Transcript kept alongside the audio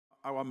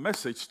our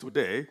message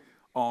today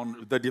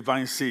on the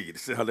divine seed.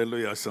 Say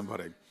hallelujah,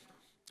 somebody.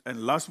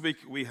 And last week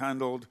we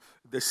handled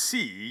the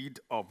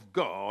seed of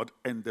God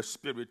and the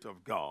Spirit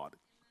of God.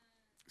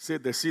 Say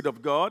the seed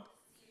of God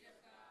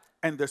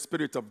and the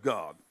Spirit of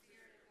God.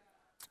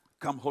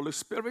 Come, Holy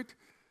Spirit,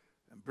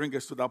 and bring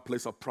us to that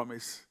place of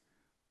promise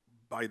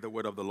by the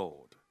word of the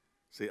Lord.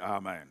 Say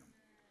amen.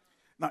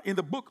 Now, in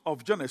the book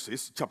of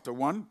Genesis, chapter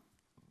 1,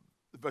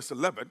 verse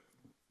 11,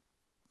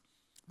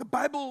 the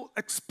Bible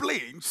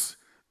explains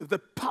the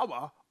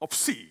power of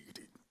seed.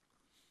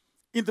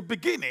 In the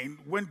beginning,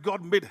 when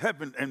God made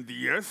heaven and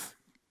the earth,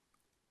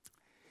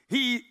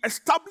 he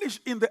established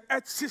in the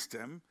earth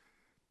system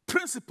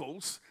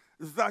principles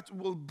that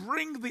will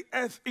bring the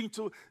earth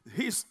into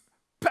his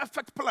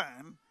perfect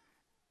plan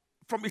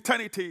from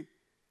eternity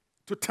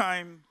to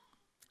time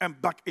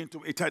and back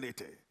into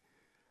eternity.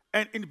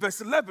 And in verse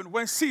 11,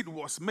 when seed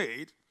was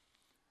made,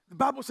 the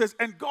Bible says,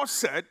 and God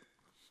said,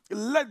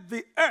 let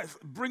the earth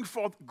bring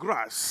forth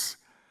grass,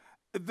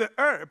 the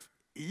herb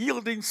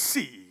yielding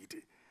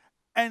seed,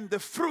 and the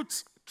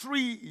fruit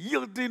tree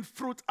yielding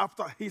fruit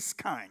after his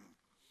kind,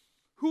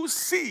 whose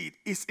seed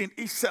is in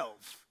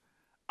itself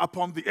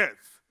upon the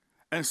earth.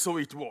 And so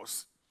it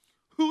was.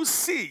 Whose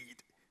seed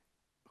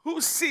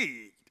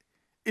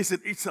is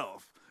in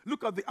itself.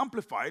 Look at the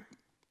Amplified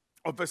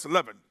of verse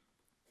 11.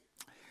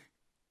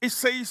 It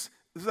says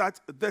that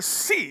the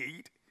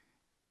seed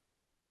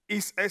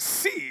is a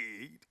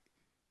seed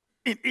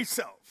in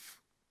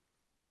itself.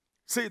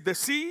 Say, the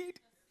seed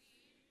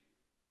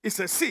is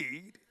a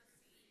seed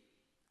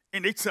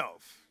in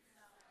itself.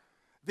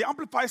 The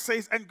Amplified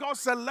says, and God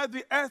said, let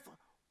the earth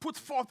put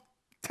forth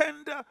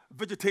tender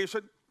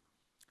vegetation,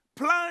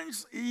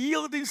 plants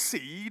yielding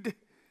seed,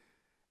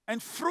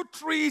 and fruit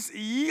trees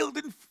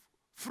yielding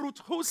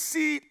fruit whose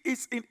seed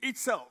is in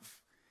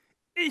itself,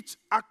 each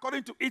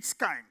according to its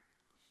kind,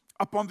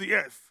 upon the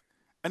earth.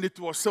 And it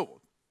was so.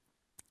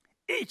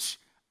 Each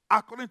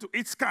according to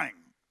its kind.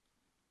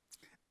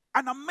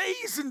 An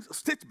amazing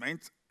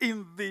statement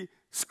in the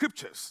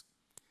scriptures.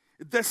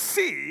 The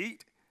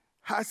seed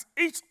has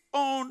its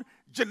own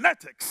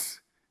genetics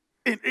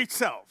in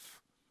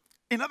itself.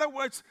 In other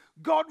words,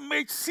 God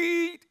made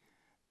seed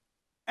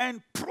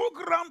and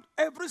programmed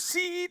every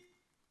seed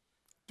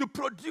to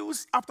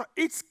produce after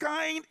its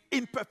kind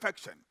in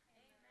perfection.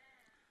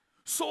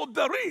 So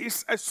there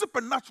is a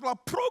supernatural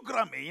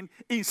programming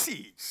in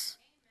seeds.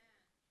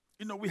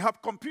 You know, we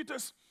have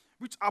computers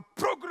which are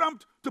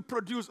programmed to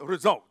produce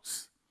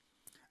results.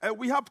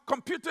 We have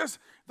computers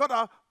that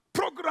are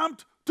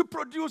programmed to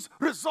produce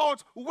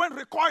results when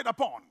required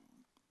upon.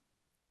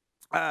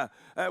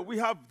 We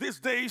have these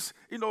days,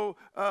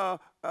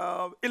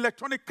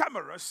 electronic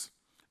cameras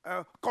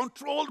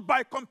controlled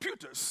by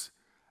computers.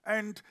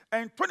 And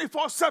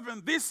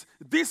 24/7,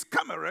 these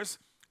cameras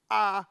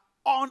are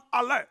on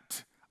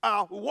alert,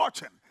 are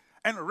watching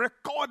and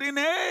recording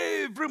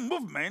every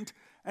movement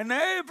and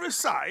every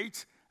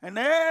sight and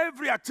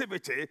every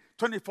activity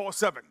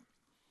 24/7.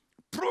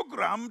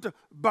 Programmed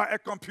by a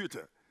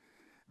computer.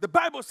 The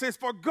Bible says,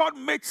 for God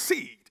made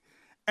seed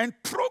and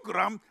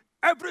programmed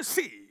every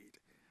seed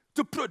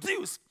to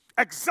produce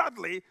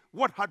exactly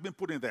what had been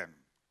put in them.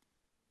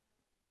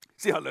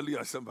 Say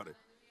hallelujah, somebody.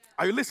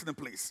 Are you listening,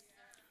 please?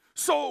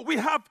 So we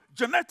have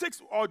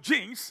genetics or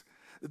genes,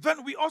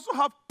 then we also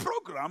have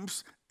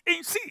programs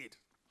in seed.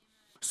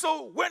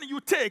 So when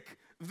you take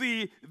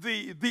the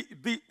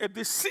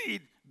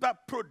seed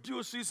that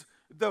produces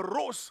the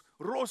rose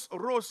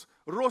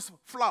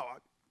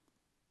flower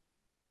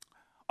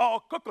or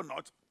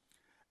coconut,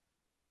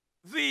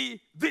 the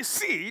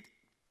seed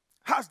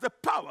has the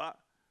power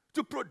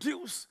to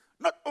produce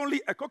not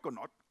only a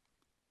coconut,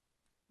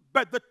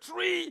 but the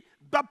tree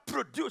that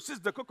produces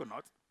the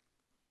coconut,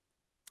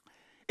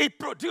 it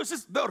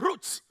produces the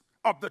roots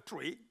of the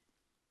tree,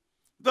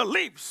 the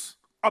leaves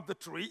of the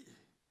tree,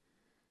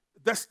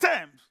 the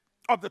stems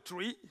of the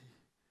tree,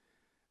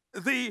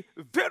 the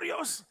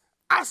various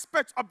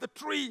aspects of the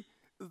tree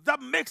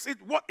that makes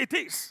it what it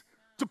is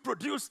to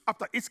produce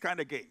after its kind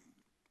again.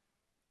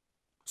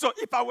 So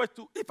if I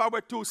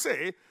were to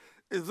say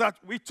that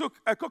we took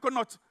a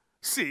coconut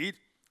seed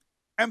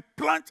and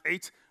plant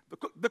it,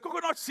 the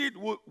coconut seed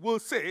will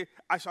say,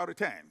 I shall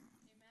return. Amen.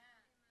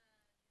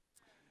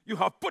 You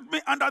have put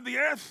me under the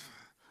earth,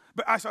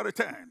 but I shall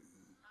return.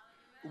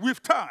 Amen.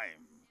 With time.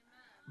 Amen.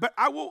 But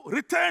I will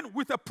return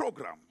with a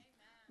program,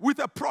 with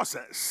a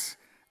process.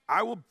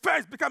 I will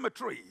first become a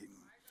tree.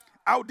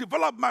 I'll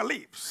develop my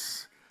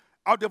leaves.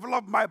 I'll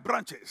develop my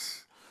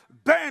branches.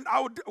 Then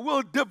I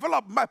will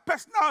develop my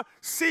personal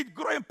seed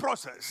growing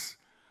process.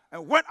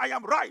 And when I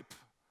am ripe,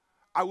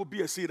 I will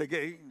be a seed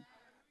again.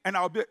 And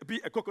I will be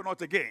a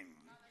coconut again.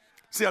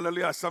 Say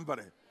hallelujah,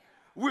 somebody.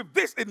 With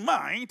this in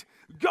mind,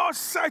 God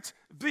set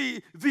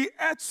the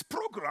earth's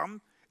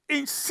program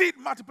in seed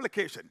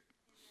multiplication.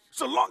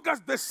 So long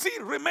as the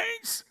seed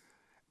remains,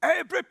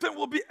 everything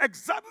will be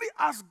exactly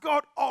as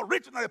God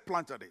originally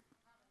planted it.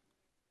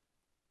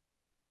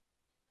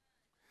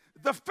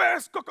 The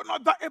first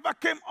coconut that ever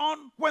came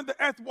on when the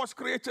earth was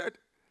created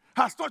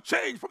has not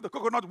changed from the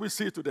coconut we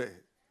see today.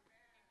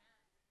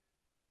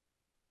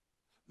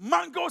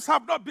 mangoes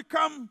have not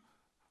become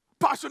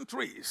passion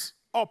trees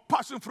or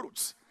passion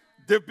fruits.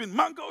 They've been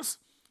mangoes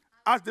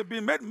as they've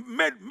been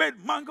made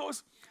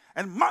mangoes.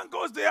 And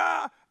mangoes they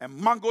are, and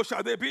mangoes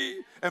shall they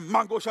be, and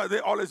mangoes shall they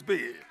always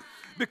be.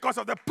 Because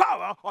of the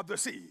power of the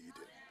seed.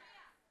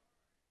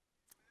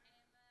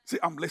 See,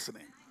 I'm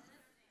listening.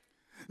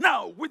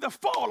 Now, with the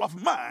fall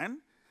of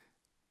man,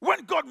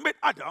 when God made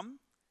Adam,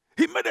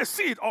 he made a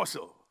seed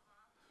also.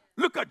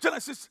 Look at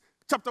Genesis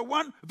chapter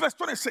 1, verse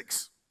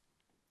 26.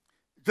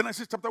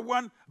 Genesis chapter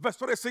 1, verse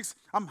 26.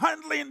 I'm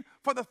handling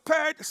for the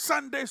third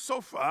Sunday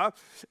so far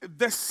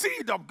the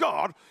seed of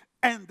God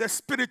and the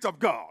Spirit of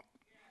God.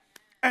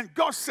 And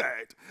God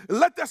said,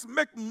 let us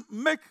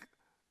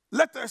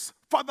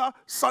Father,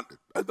 Son,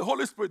 and the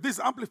Holy Spirit, this is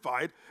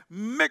amplified,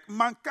 make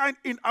mankind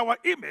in our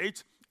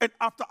image and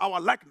after our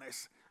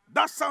likeness.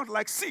 That sounds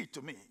like seed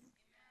to me.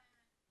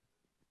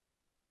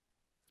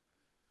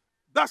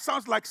 That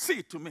sounds like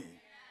seed to me.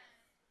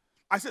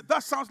 I said,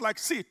 that sounds like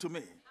seed to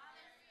me.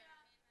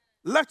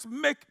 Let's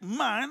make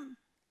man,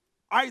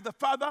 I the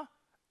Father,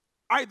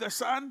 I the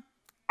Son,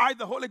 I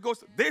the Holy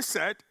Ghost. They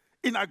said,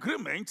 in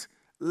agreement,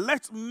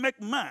 let's make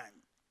man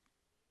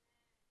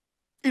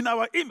in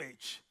our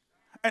image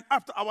and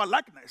after our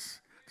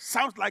likeness.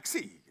 Sounds like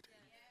seed.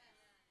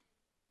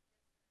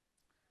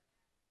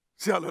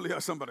 Say hallelujah,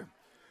 somebody.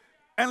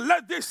 And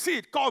let this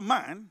seed called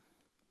man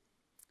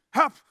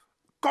have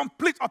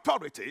complete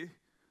authority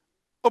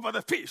over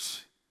the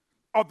fish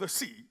of the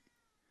sea,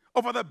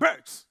 over the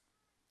birds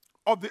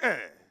of the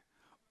air,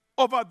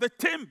 over the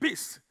tame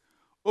beasts,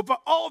 over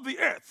all the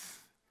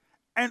earth,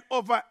 and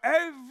over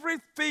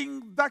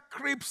everything that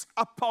creeps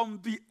upon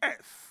the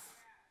earth.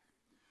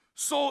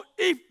 So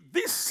if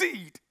this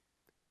seed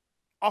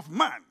of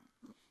man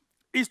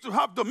is to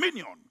have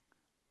dominion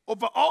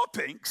over all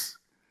things,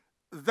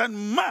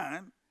 then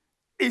man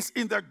is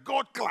in the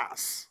God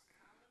class.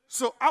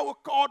 So I will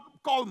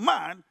call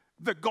man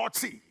the God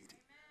seed.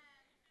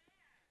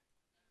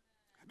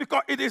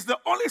 Because it is the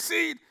only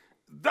seed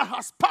that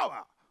has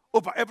power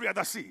over every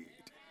other seed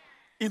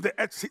in the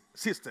earth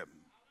system.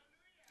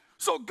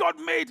 So God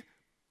made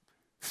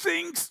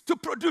things to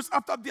produce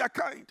after their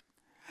kind.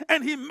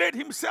 And he made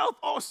himself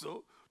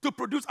also to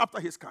produce after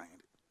his kind.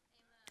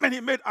 And he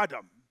made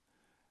Adam.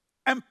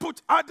 And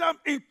put Adam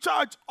in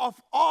charge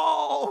of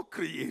all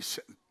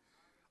creation.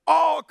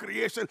 All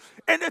creation.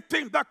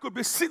 Anything that could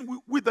be seen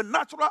with the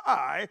natural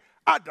eye,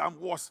 Adam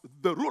was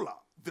the ruler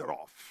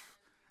thereof.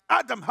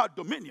 Adam had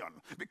dominion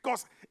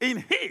because in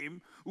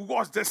him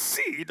was the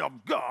seed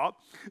of God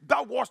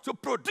that was to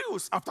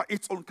produce after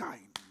its own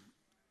kind.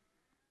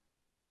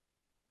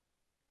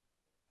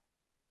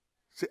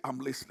 Say, I'm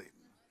listening.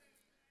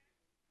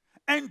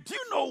 And do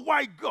you know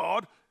why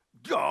God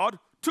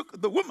took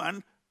the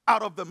woman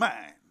out of the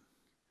man?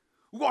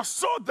 Was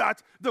so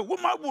that the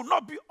woman would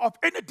not be of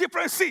any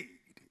different seed.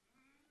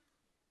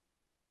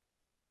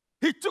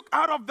 He took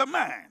out of the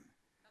man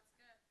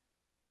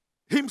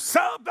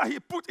himself that he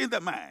put in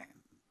the man.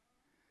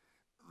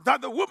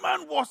 That the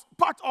woman was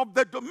part of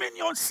the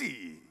dominion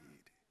seed.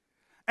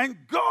 And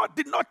God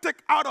did not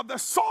take out of the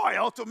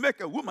soil to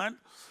make a woman,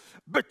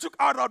 but took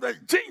out of the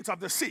genes of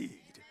the seed.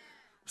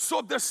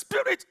 So the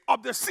spirit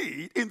of the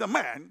seed in the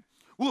man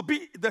will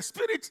be the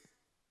spirit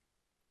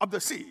of the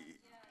seed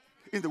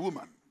in the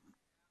woman.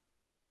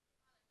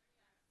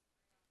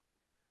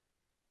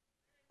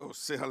 Oh,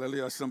 say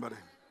hallelujah, somebody.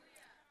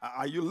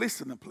 Are you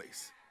listening,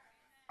 please?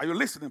 Are you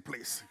listening,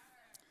 please?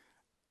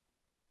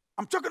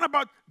 I'm talking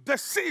about the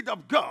seed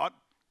of God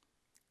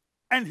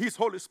and his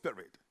Holy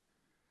Spirit.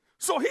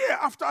 So here,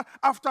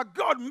 after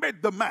God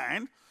made the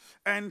man,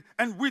 and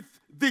with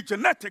the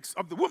genetics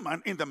of the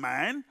woman in the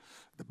man,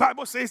 the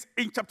Bible says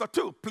in chapter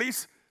 2,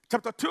 please,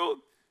 chapter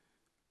 2,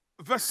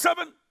 verse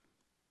 7,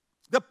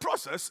 the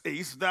process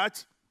is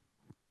that,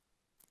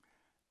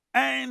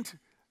 and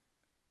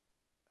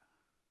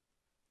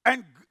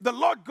the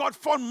Lord God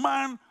formed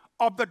man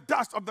of the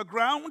dust of the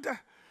ground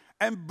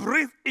and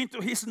breathed into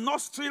his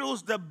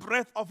nostrils the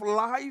breath of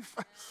life,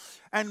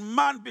 and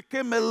man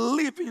became a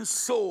living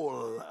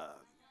soul.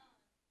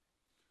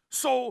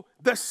 So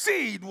the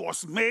seed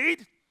was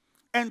made,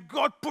 and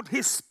God put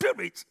his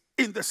spirit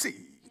in the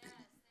seed,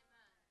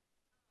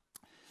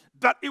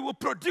 that it will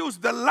produce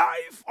the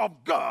life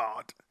of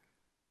God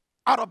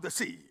out of the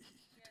seed.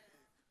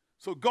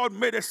 So God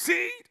made a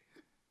seed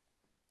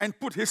and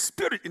put his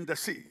spirit in the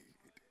seed.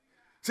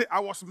 Say, I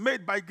was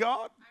made by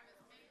God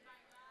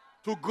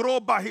to grow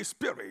by his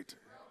spirit,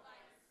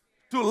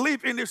 to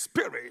live in his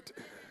spirit,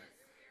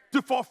 to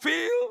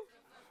fulfill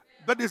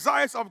the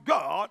desires of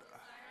God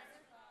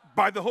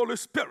by the Holy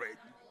Spirit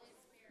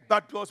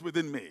that dwells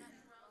within me.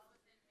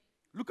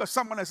 Look at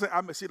someone and say,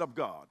 I'm a seed of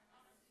God.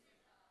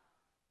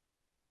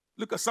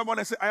 Look at someone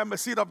and say, I am a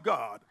seed of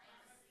God.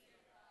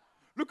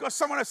 Look at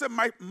someone and say,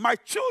 my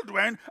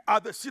children are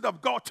the seed of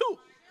God too.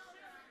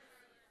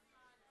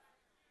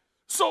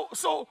 So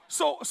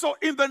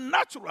in the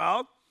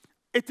natural,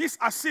 it is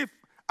as if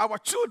our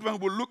children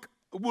will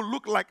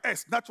look like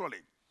us naturally.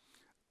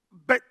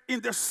 But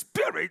in the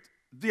spirit,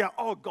 they are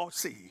all God's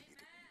seed.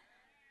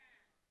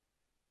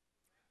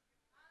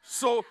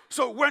 So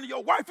when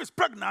your wife is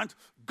pregnant,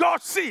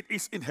 God's seed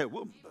is in her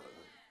womb.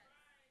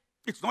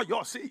 It's not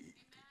your seed.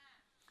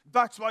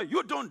 That's why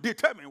you don't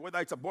determine whether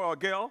it's a boy or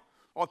girl,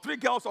 or 3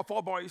 girls or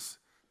 4 boys,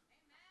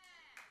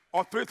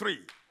 or 3.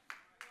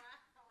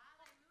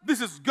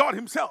 This is God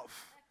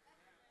himself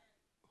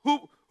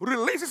who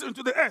releases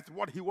into the earth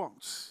what he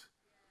wants.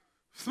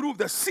 Through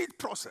the seed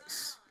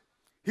process,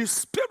 his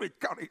spirit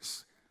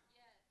carries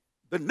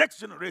the next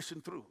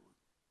generation through.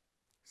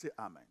 Say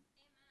amen.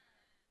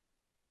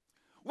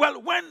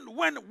 Well,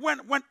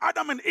 when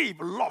Adam and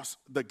Eve lost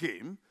the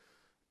game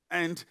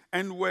and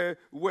were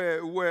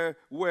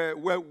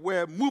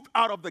moved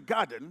out of the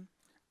garden,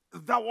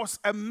 there was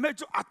a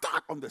major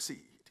attack on the seed.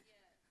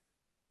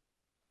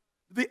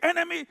 The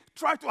enemy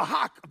tried to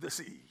hack the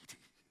seed.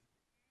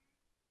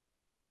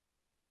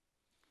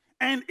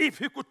 And if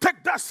he could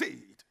take that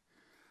seed,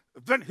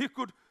 then he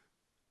could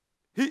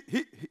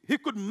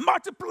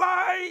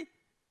multiply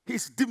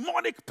his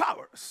demonic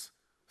powers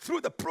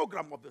through the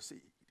program of the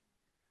seed.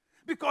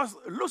 Because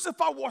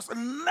Lucifer was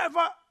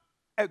never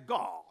a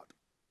god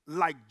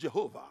like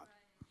Jehovah.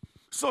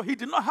 So he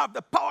did not have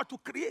the power to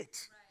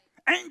create.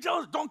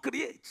 Angels don't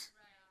create.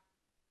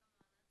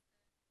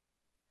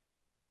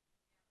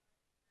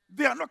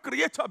 They are not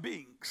creator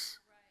beings.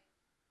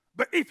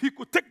 But if he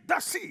could take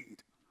that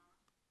seed,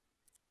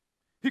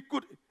 he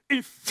could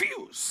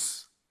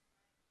infuse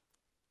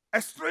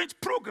a strange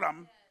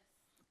program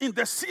in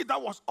the seed that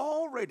was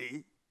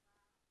already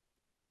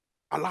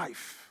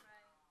alive.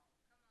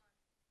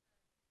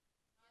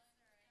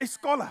 It's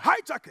called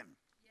hijacking.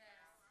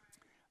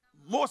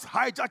 Most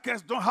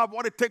hijackers don't have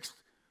what it takes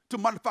to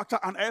manufacture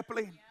an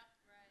airplane.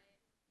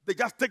 They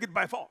just take it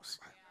by force.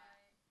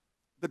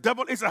 The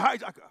devil is a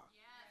hijacker.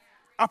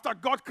 After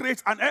God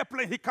creates an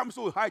airplane, he comes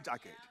to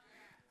hijack it.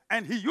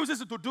 And he uses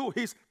it to do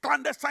his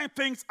clandestine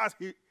things as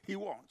he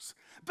wants.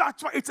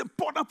 That's why it's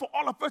important for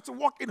all of us to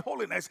walk in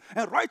holiness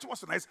and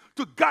righteousness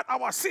to guard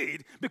our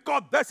seed,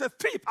 because there's a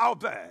thief out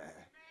there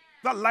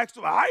that likes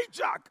to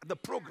hijack the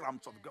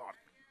programs of God.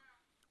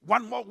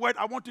 One more word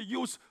I want to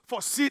use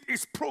for seed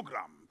is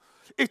program.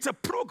 It's a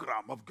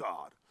program of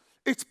God.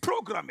 It's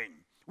programming.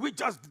 We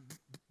just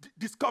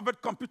discovered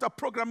computer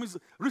programming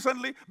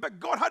recently, but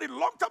God had it a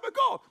long time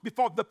ago,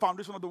 before the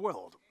foundation of the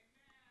world.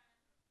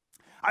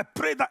 I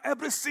pray that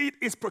every seed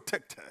is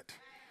protected.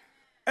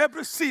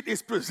 Every seed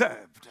is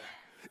preserved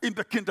in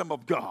the kingdom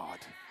of God.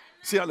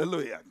 Say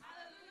hallelujah.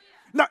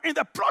 Now, in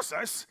the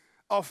process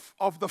of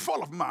the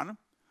fall of man,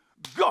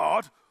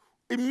 God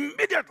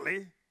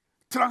immediately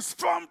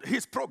transformed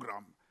his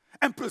program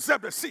and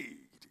preserved the seed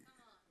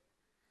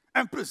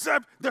and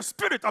preserved the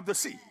spirit of the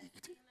seed,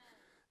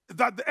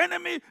 that the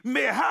enemy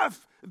may have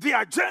the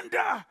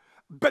agenda,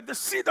 but the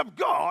seed of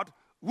God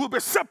will be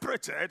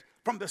separated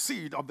from the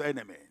seed of the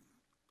enemy.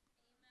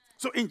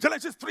 So in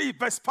Genesis 3,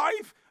 verse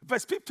 5,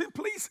 verse 15,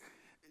 please.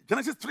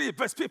 Genesis 3,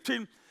 verse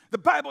 15, the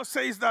Bible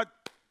says that,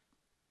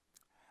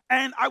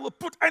 and I will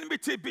put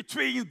enmity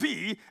between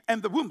thee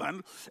and the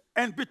woman,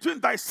 and between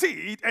thy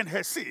seed and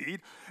her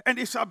seed, and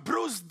it shall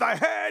bruise thy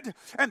head,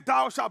 and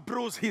thou shalt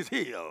bruise his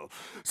heel.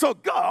 So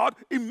God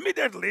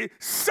immediately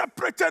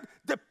separated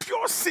the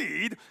pure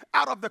seed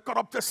out of the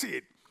corrupted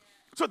seed.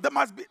 So there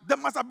must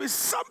have been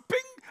something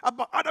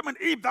about Adam and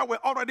Eve that were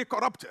already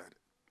corrupted.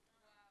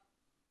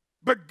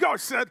 But God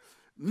said,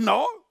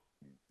 no,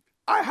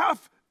 I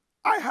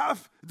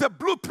have the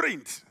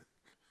blueprint.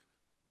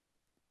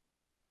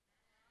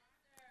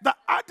 That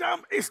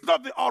Adam is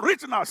not the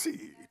original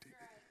seed.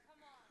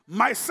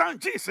 My son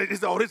Jesus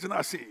is the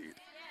original seed.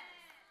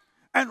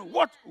 And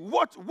what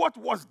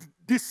was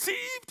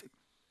deceived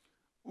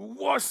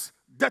was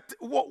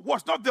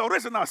not the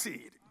original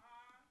seed.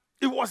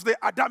 It was the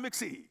Adamic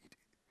seed.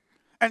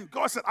 And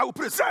God said, I will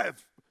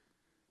preserve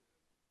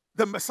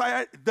the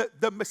Messiah,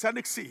 the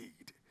Messianic seed,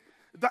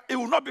 that it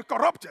will not be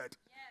corrupted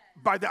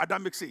by the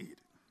Adamic seed.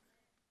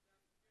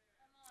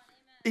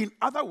 In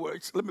other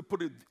words, let me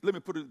put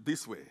it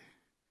this way.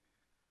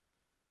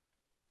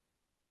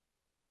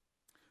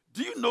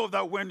 Do you know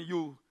that when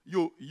you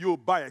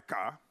buy a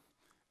car,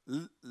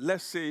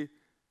 let's say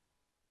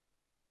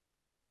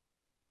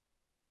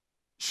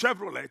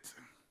Chevrolet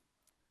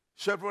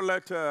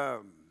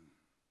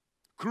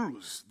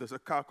Cruze, there's a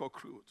car called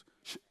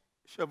Cruze,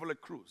 Chevrolet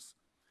Cruze.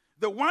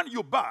 The one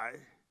you buy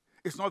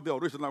is not the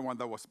original one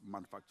that was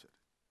manufactured.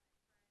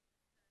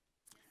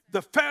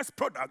 The first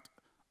product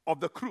of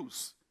the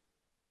Cruze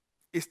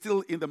is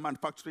still in the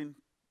manufacturing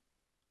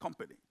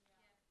company.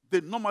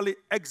 They normally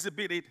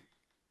exhibit it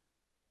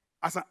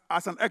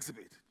as an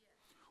exhibit.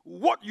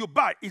 What you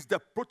buy is the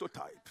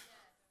prototype.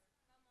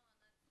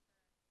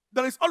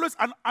 There is always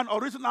an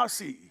original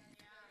seed.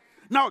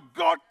 Now,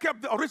 God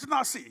kept the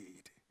original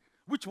seed,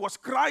 which was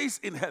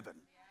Christ in heaven,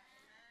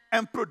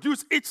 and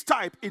produced its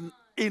type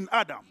in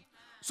Adam.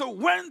 So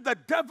when the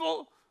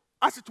devil,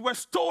 as it were,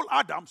 stole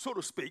Adam, so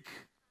to speak,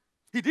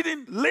 he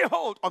didn't lay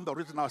hold on the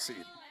original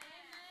seed.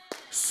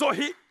 So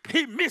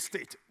he missed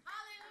it.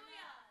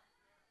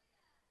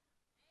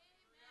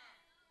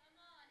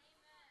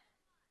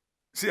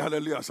 Say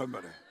hallelujah,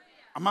 somebody.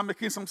 Am I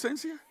making some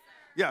sense here?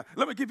 Yeah,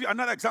 let me give you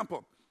another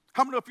example.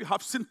 How many of you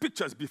have seen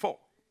pictures before?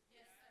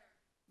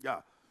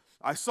 Yeah,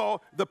 I saw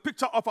the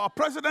picture of our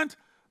president,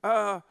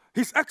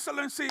 His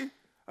Excellency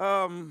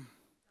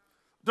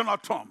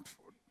Donald Trump,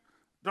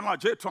 Donald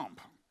J.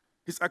 Trump,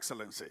 His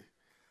Excellency.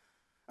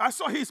 I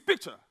saw his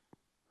picture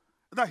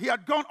that he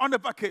had gone on a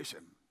vacation.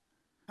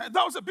 And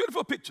that was a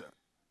beautiful picture.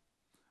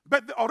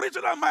 But the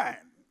original man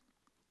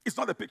is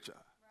not a picture.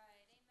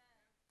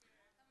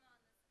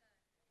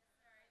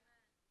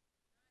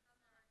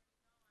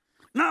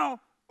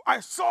 Now, I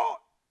saw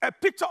a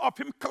picture of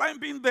him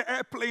climbing the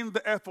airplane,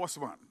 the Air Force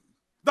One.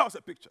 That was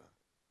a picture.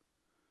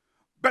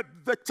 But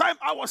the time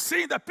I was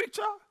seeing the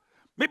picture,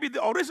 maybe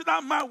the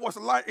original man was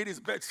lying in his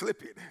bed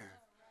sleeping.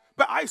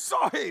 But I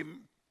saw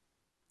him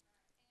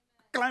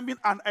climbing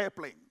an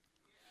airplane.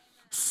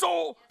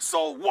 So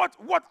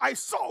what I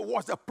saw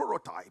was a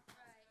prototype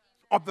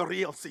of the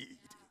real seed.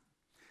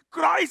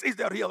 Christ is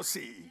the real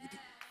seed.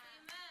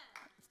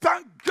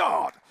 Thank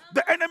God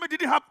the enemy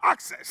didn't have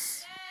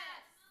access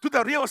to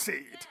the real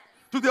seed,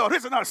 to the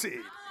original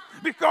seed,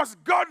 because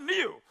God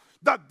knew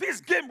that this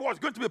game was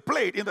going to be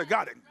played in the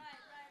garden.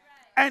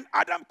 And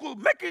Adam could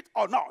make it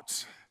or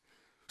not.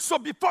 So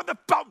before the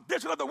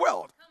foundation of the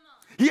world,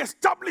 he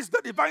established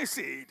the divine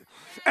seed,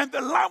 and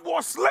the lamb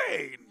was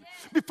slain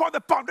before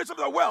the foundation of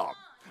the world,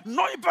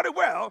 knowing very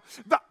well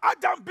that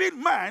Adam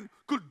being man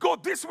could go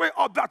this way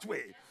or that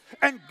way,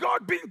 and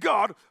God being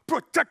God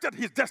protected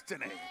his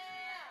destiny.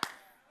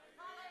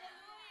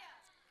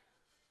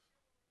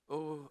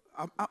 Oh,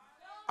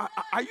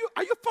 are you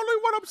following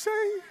what I'm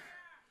saying?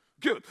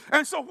 Good.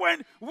 And so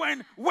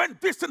when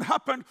this thing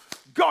happened,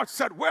 God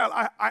said, well,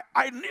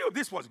 I knew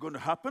this was going to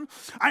happen.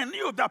 I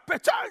knew that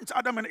perchance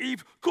Adam and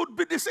Eve could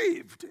be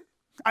deceived.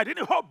 I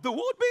didn't hope they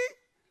would be.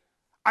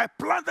 I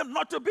planned them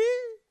not to be,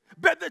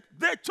 but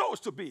they chose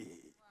to be.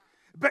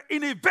 But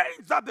in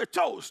events that they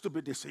chose to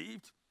be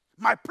deceived,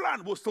 my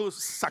plan will still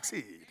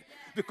succeed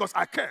because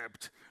I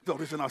kept the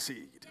original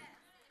seed.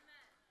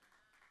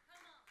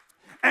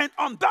 And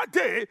on that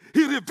day,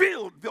 he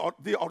revealed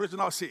the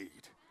original seed.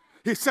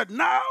 He said,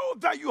 now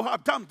that you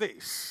have done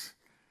this,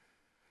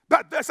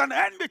 but there's an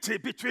enmity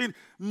between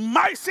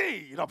my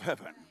seed of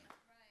heaven,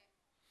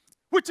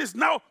 which is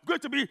now going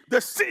to be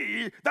the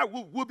seed that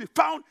will be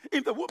found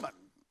in the woman,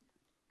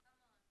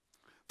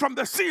 from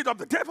the seed of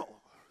the devil.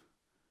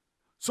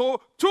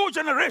 So 2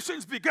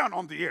 generations began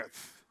on the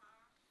earth.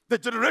 The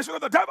generation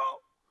of the devil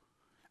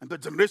and the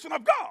generation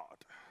of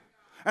God.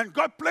 And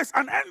God placed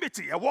an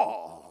enmity, a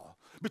wall,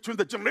 between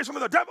the generation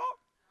of the devil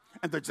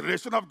and the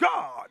generation of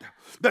God.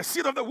 The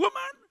seed of the woman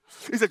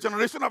is a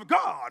generation of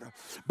God,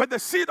 but the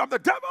seed of the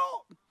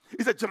devil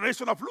is a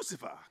generation of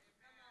Lucifer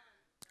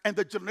and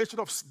the generation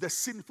of the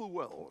sinful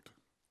world.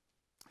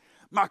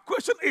 My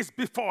question is,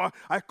 before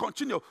I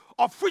continue,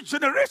 of which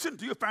generation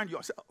do you find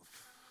yourself?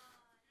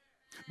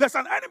 There's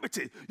an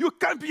enmity. You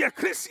can't be a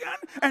Christian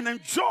and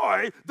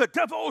enjoy the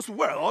devil's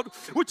world,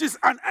 which is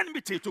an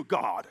enmity to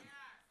God.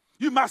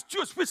 You must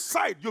choose which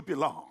side you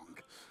belong.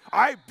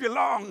 I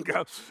belong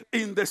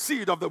in the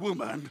seed of the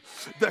woman,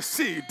 the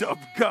seed of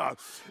God.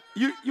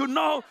 You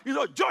know,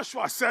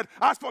 Joshua said,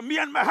 as for me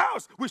and my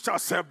house, we shall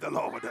serve the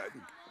Lord.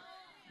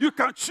 You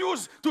can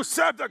choose to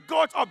serve the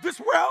gods of this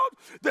world,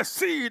 the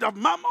seed of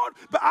Mammon,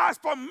 but as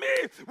for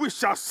me, we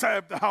shall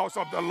serve the house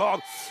of the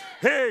Lord.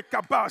 Hey,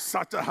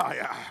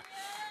 Kabasatahaya.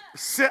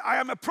 Say, I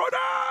am a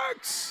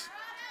product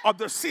of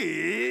the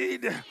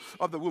seed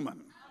of the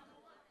woman.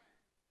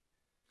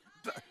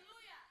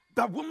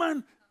 The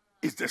woman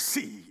is the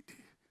seed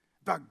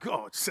that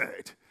God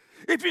said,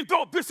 even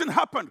though this thing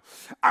happened,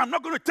 I'm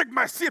not going to take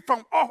my seed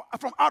from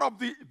out of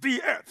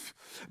the earth.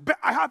 But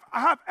I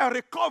have a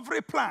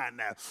recovery plan.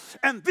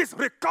 And this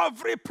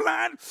recovery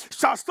plan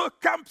shall still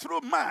come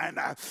through man.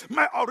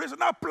 My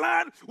original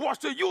plan was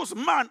to use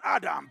man,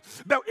 Adam.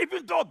 But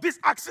even though this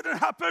accident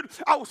happened,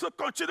 I will still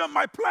continue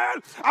my plan.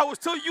 I will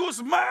still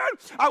use man.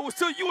 I will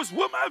still use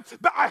woman.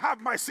 But I have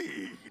my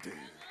seed.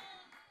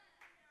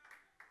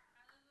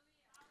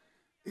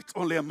 It's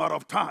only a matter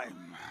of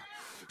time.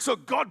 So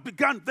God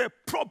began the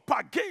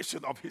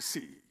propagation of his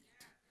seed.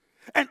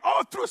 And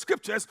all through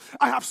scriptures,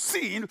 I have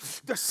seen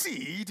the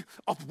seed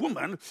of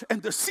woman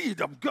and the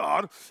seed of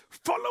God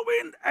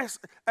following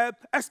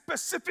a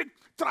specific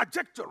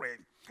trajectory,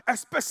 a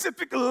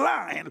specific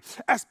line,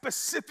 a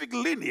specific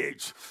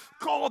lineage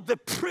called the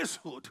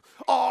priesthood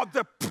or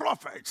the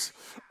prophets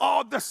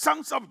or the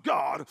sons of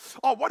God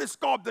or what is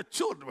called the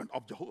children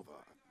of Jehovah.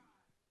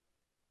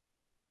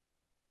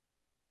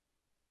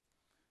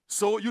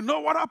 So you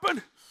know what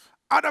happened?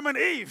 Adam and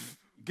Eve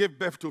gave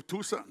birth to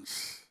 2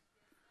 sons.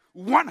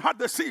 One had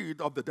the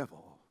seed of the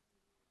devil,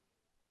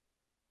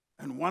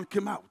 and one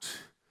came out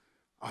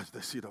as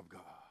the seed of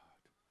God.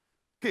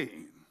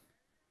 Cain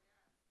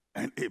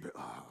and Abel.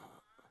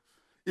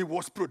 It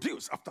was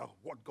produced after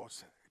what God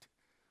said.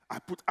 I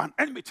put an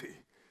enmity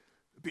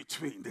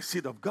between the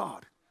seed of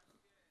God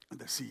and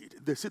the seed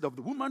of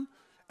the woman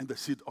and the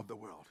seed of the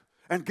world.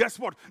 And guess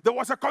what? There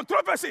was a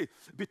controversy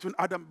between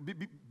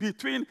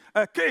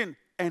Cain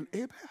and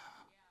Abel.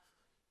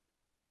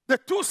 The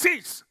 2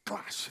 seeds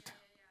clashed.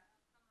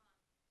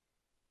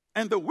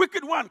 And the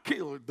wicked one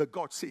killed the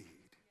God seed.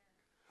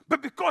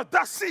 But because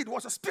that seed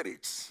was a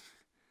spirit,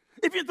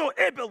 even though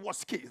Abel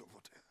was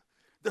killed,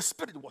 the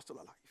spirit was still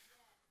alive.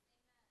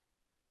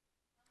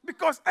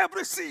 Because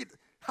every seed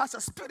has a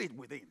spirit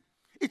within.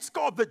 It's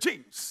called the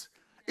genes.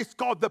 It's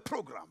called the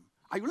program.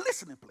 Are you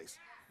listening, please?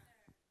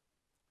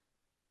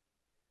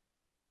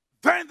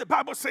 Then the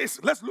Bible says,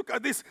 let's look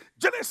at this.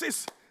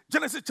 Genesis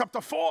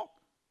chapter 4,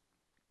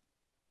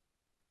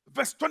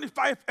 verse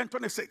 25 and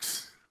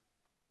 26.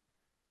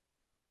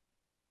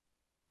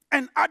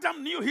 And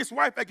Adam knew his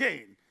wife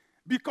again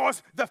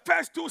because the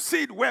first two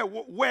seed were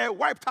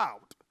wiped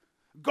out.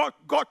 God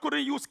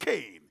couldn't use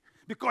Cain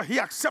because he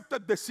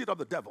accepted the seed of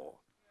the devil.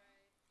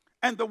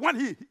 And the one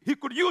he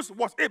could use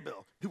was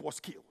Abel. He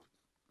was killed.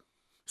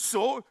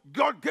 So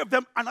God gave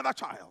them another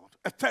child,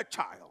 a third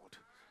child.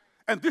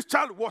 And this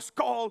child was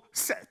called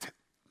Seth.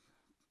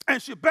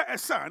 And she bare a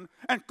son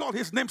and called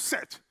his name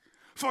Seth.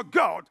 For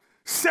God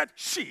said,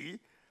 she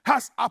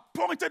has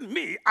appointed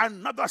me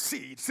another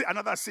seed. Say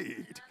another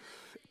seed.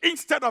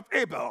 Instead of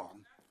Abel,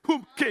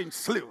 whom Cain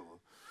slew.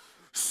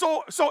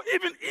 So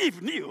even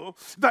Eve knew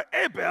that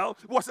Abel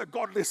was a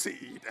godly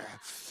seed.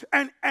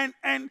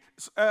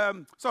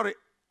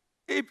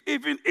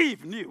 Even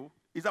Eve knew.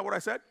 Is that what I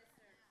said?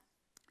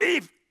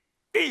 Eve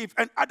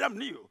and Adam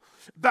knew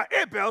that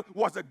Abel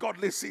was a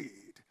godly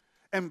seed.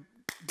 And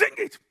dang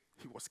it,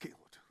 he was killed.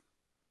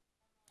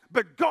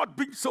 But God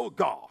being so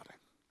God,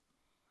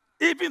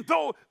 even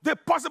though they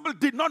possibly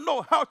did not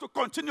know how to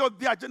continue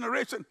their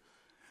generation,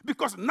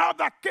 because now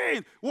that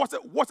Cain was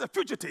a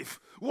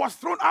fugitive, was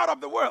thrown out of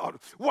the world,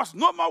 was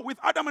no more with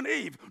Adam and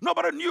Eve.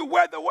 Nobody knew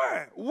where they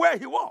were, where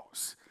he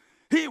was.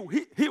 He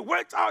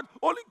went out,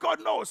 only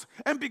God knows,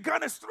 and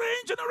began a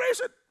strange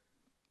generation.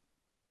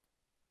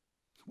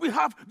 We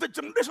have the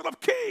generation of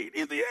Cain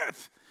in the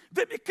earth.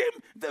 They became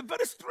the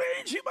very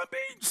strange human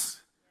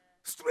beings.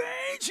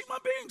 Strange human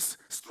beings,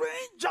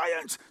 strange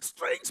giants,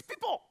 strange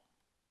people.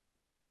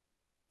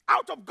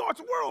 Out of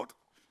God's world,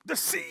 the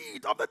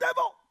seed of the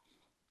devil.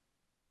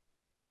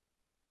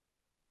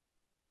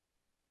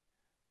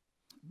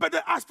 But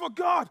as for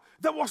God,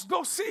 there was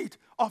no seed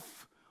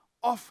of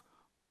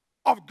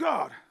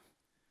God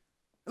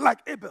like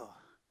Abel.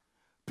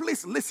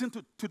 Please listen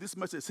to this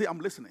message. Say, I'm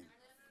listening.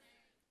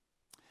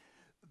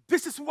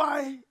 This is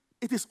why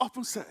it is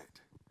often said,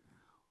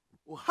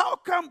 well, how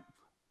come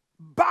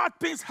bad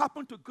things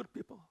happen to good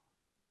people?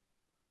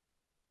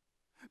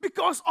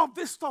 Because of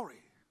this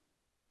story.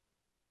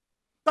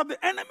 That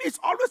the enemy is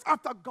always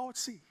after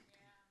God's seed.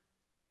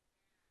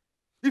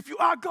 If you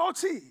are God's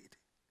seed,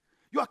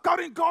 you are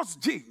carrying God's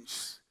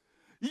genes.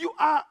 You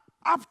are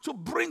up to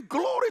bring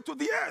glory to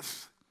the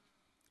earth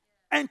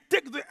and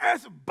take the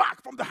earth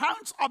back from the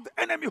hands of the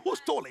enemy who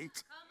stole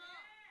it.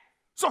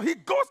 So he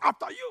goes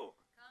after you,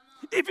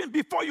 even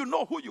before you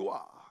know who you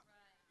are.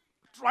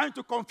 Trying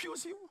to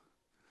confuse you,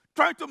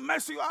 trying to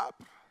mess you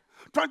up,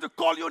 trying to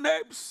call you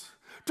names,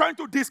 trying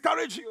to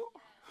discourage you.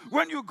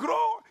 When you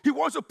grow, he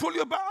wants to pull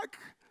you back.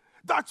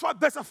 That's why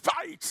there's a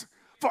fight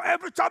for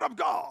every child of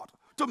God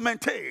to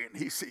maintain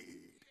his seed.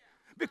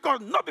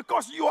 Not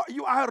because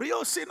you are a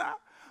real sinner,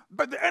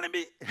 but the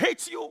enemy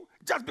hates you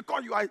just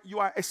because you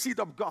are a seed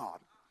of God.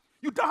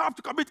 You don't have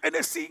to commit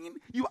any sin.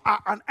 You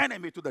are an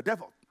enemy to the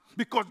devil.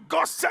 Because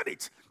God said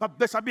it, that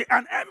there shall be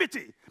an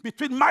enmity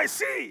between my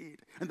seed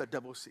and the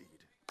devil's seed.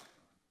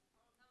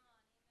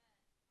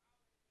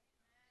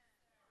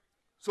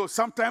 So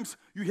sometimes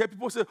you hear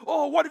people say,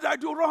 oh, what did I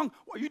do wrong?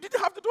 Well, you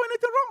didn't have to do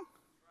anything wrong.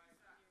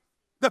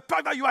 The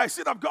fact that you are a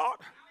seed of God,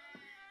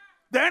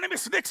 the enemy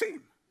sneaks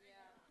in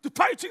to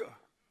fight you.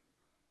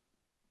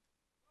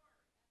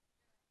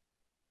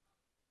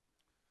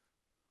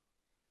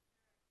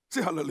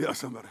 Say hallelujah,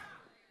 somebody.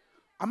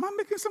 Am I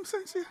making some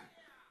sense here?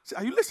 Say,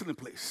 are you listening,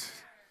 please?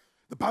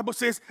 The Bible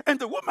says, and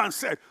the woman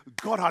said,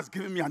 God has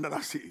given me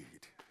another seed.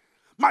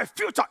 My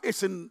future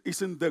is in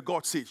the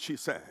God seed, she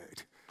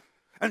said.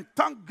 And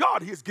thank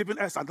God he's given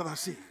us another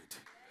seed.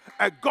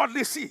 A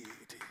godly seed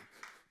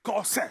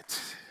called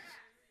Seth.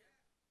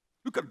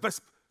 Look at verse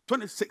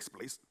 26,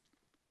 please.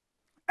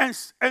 And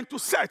to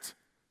Seth,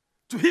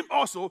 to him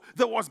also,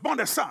 there was born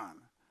a son,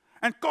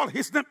 and called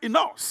his name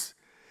Enos.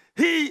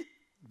 Then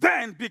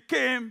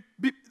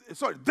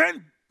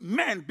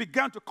men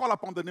began to call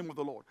upon the name of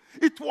the Lord.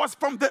 It was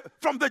from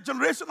the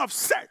generation of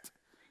Seth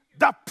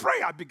that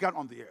prayer began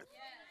on the earth.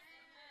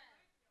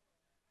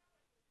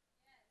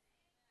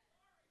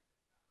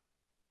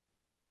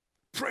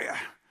 Prayer,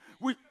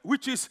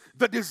 which is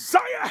the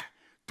desire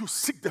to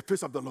seek the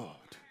face of the Lord.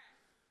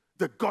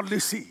 The godly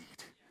seed.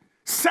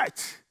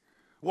 Seth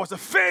was the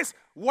first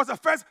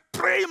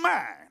praying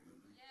man.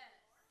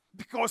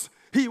 Because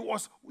he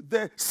was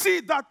the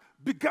seed that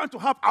began to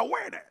have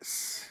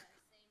awareness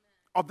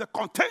of the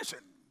contention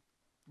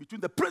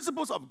between the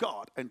principles of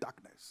God and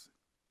darkness.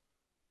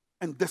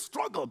 And the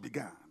struggle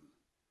began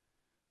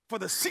for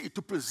the seed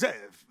to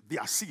preserve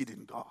their seed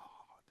in God.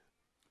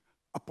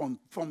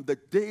 From the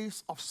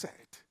days of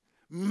Seth,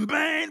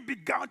 men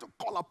began to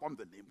call upon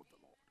the name of the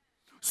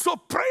Lord. So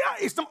prayer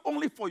is not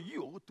only for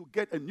you to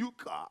get a new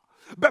car,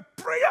 but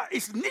prayer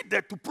is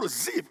needed to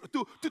preserve,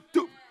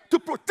 to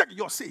protect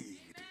your seed,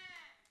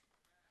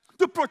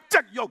 to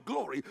protect your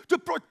glory, to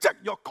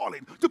protect your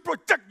calling, to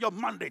protect your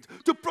mandate,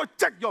 to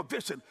protect your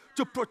vision,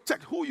 to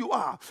protect who you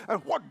are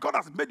and what God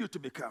has made you to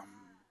become.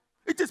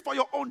 It is for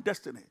your own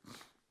destiny.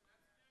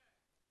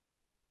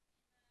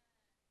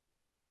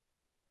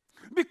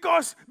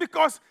 Because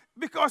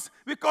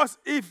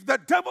if the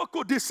devil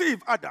could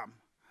deceive Adam,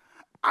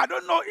 I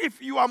don't know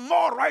if you are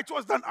more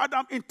righteous than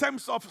Adam in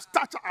terms of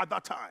stature at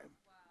that time.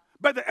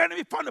 But the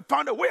enemy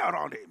found a way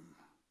around him.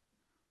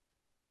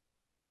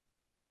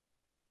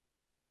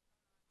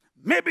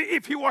 Maybe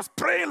if he was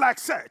praying like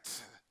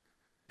Seth,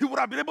 he would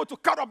have been able to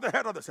cut off the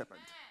head of the serpent.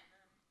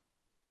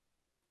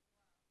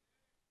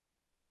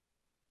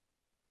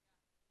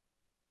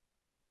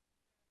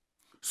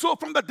 So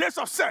from the days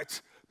of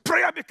Seth,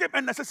 prayer became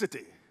a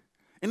necessity.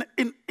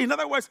 In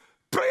other words,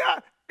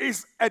 prayer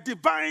is a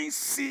divine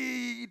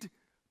seed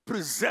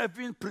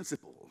preserving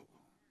principle.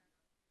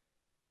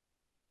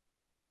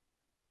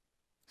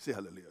 Say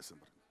hallelujah,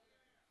 somebody.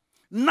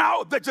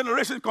 Now the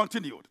generation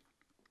continued.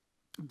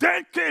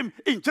 Then came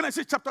in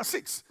Genesis chapter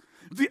 6,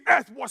 the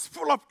earth was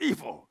full of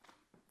evil.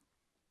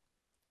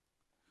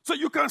 So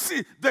you can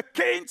see the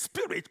Cain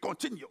spirit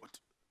continued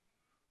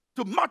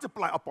to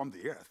multiply upon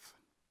the earth.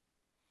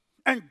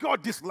 And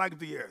God disliked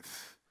the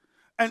earth.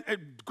 And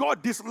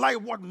God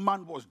disliked what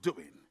man was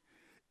doing.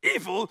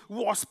 Evil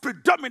was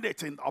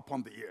predominating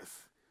upon the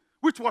earth,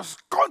 which was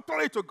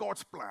contrary to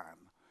God's plan.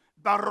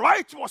 The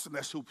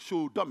righteousness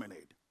should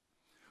dominate.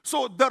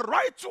 So the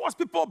righteous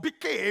people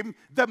became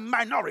the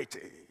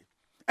minority,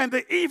 and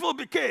the evil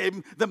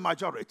became the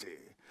majority.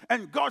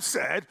 And God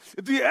said,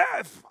 the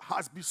earth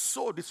has been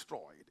so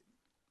destroyed.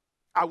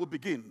 I will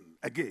begin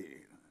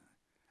again.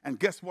 And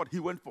guess what? He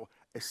went for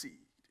a seed.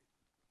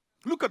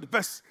 Look at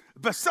verse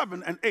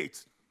 7 and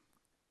 8.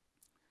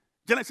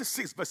 Genesis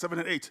 6, verse 7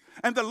 and 8.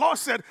 And the Lord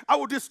said, I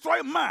will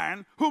destroy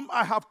man whom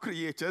I have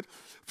created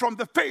from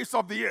the face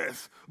of the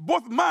earth,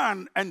 both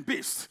man and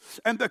beast,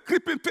 and the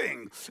creeping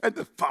thing, and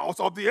the fowls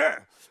of the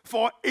air.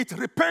 For it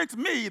repents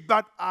me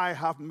that I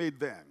have made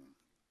them.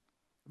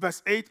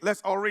 Verse 8,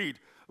 let's all read.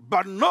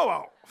 But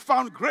Noah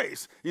found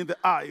grace in the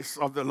eyes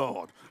of the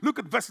Lord. Look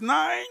at verse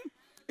 9.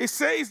 It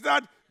says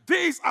that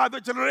these are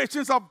the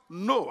generations of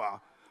Noah.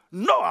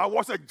 Noah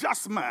was a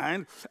just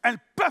man and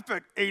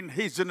perfect in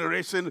his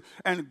generation,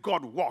 and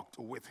God walked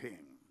with him.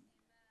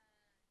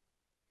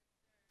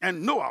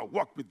 And Noah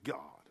walked with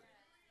God,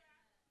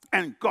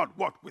 and God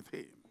walked with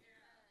him,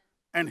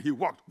 and he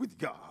walked with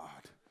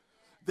God,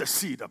 the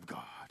seed of God.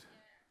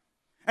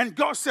 And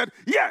God said,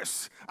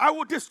 yes, I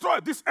will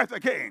destroy this earth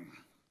again.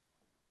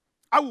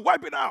 I will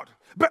wipe it out,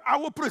 but I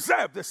will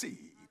preserve the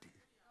seed.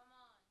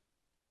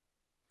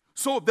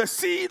 So the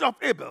seed of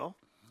Abel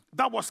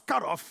that was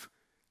cut off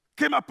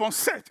came upon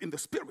Seth in the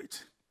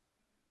spirit.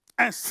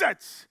 And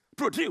Seth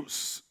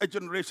produced a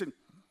generation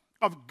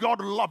of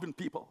God-loving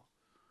people.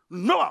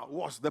 Noah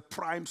was the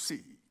prime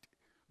seed.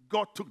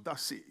 God took that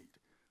seed,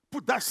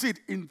 put that seed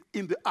in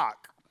the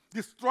ark,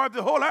 destroyed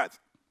the whole earth,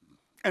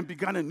 and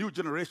began a new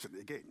generation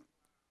again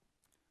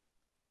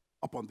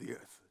upon the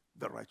earth,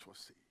 the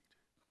righteous seed.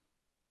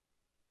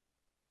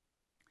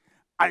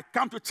 I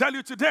come to tell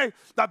you today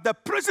that the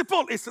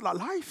principle is still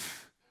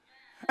alive,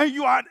 and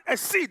you are a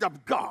seed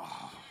of God.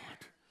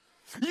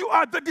 You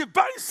are the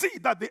divine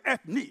seed that the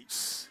earth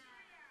needs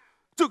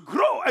to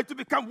grow and to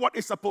become what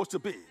it's supposed to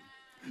be.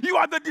 You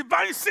are the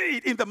divine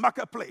seed in the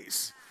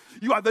marketplace.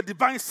 You are the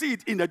divine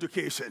seed in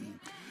education.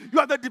 You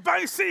are the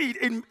divine seed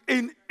in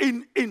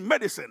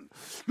medicine.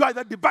 You are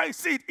the divine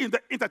seed in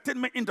the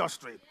entertainment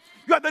industry.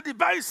 You are the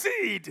divine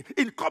seed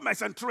in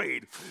commerce and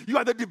trade. You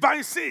are the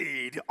divine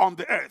seed on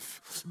the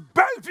earth.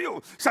 Bellevue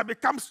shall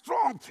become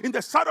strong in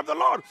the sight of the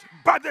Lord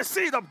by the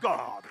seed of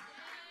God.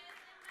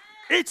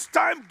 Each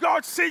time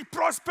God's seed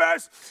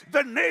prospers,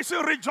 the nation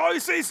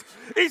rejoices.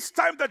 Each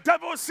time the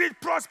devil's seed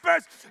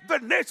prospers, the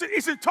nation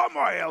is in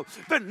turmoil.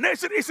 The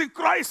nation is in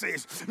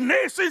crisis.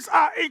 Nations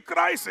are in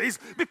crisis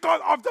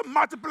because of the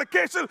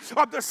multiplication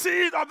of the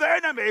seed of the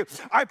enemy.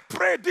 I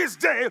pray this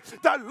day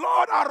that,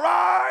 Lord,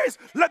 arise.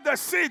 Let the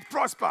seed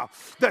prosper.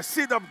 The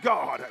seed of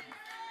God.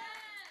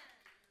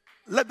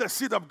 Let the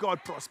seed of God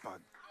prosper.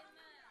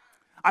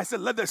 I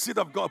said, let the seed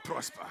of God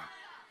prosper.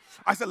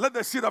 I said, let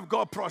the seed of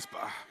God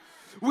prosper.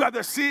 We are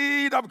the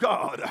seed of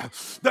God,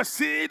 the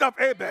seed of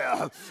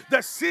Abel,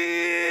 the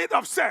seed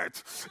of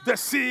Seth, the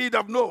seed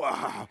of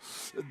Noah.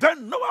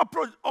 Then Noah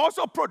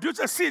also produced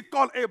a seed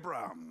called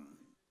Abraham.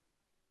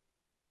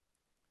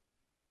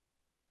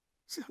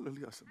 See,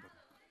 hallelujah, somebody.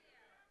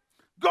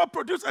 God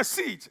produced a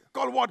seed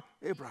called what?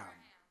 Abraham.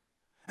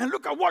 And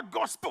look at what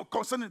God spoke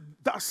concerning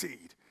that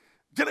seed.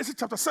 Genesis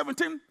chapter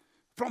 17,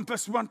 from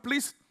verse 1,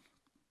 please.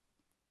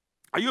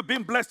 Are you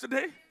being blessed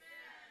today?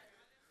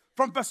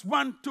 From verse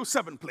 1 to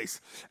 7,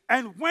 please.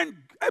 And when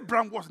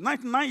Abraham was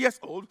 99 years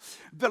old,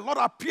 the Lord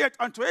appeared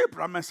unto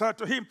Abraham and said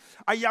to him,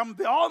 I am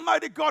the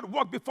Almighty God,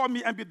 walk before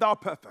me and be thou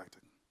perfect.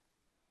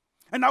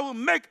 And I will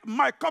make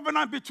my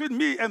covenant between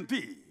me and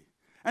thee,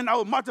 and I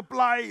will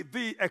multiply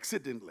thee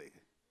exceedingly.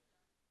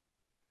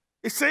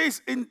 It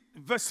says in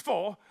verse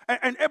 4,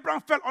 and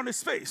Abraham fell on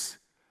his face,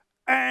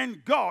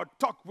 and God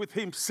talked with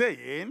him,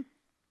 saying,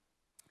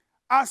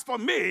 as for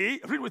me,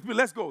 read with me,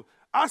 let's go.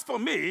 As for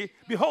me,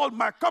 behold,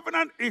 my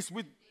covenant is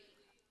with,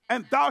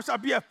 and thou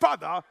shalt be a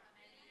father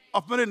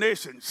of many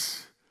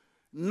nations.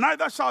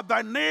 Neither shall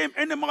thy name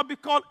anymore be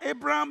called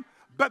Abram,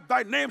 but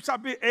thy name shall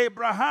be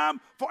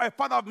Abraham, for a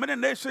father of many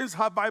nations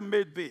have I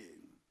made thee.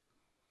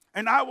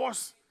 And I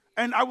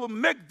will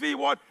make thee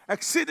what?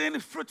 Exceeding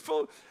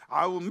fruitful.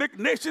 I will make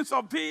nations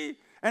of thee,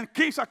 and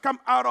kings shall come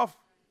out of,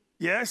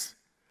 yes.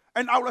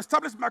 And I will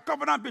establish my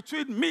covenant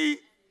between me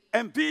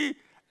and thee,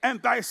 and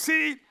thy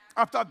seed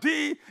after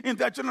thee in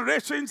their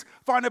generations,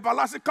 for an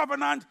everlasting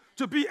covenant,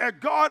 to be a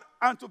God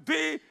unto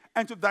thee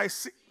and to thy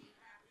seed.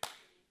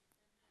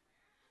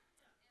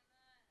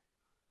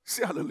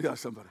 Say hallelujah,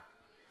 somebody.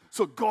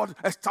 So God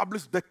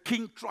established the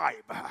king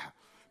tribe,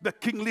 the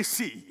kingly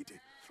seed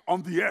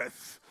on the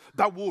earth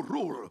that will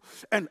rule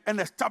and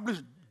establish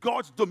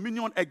God's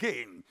dominion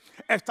again,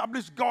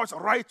 establish God's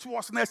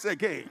righteousness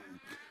again.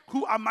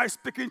 Who am I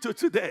speaking to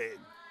today?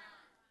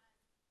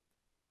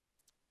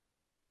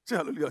 Say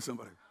hallelujah,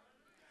 somebody.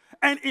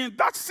 And in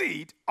that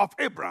seed of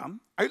Abraham,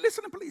 are you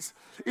listening, please?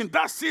 In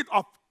that seed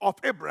of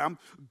Abraham,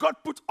 God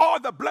put all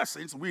the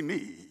blessings we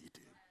need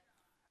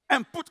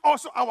and put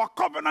also our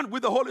covenant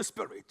with the Holy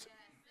Spirit.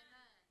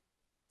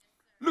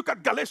 Look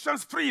at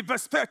Galatians 3,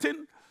 verse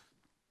 13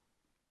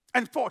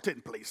 and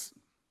 14, please.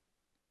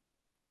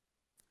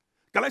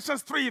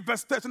 Galatians 3,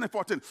 verse 13 and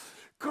 14.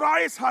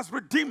 Christ has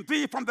redeemed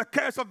thee from the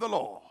curse of the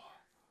law,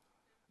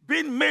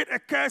 being made a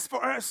curse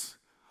for us.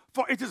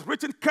 For it is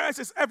written, cursed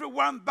is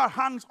everyone that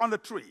hangs on the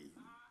tree,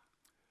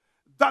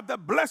 that the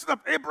blessing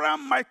of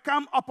Abraham might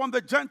come upon the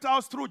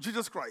Gentiles through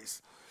Jesus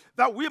Christ,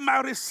 that we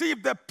might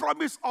receive the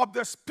promise of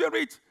the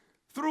Spirit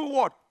through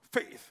what?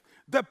 Faith.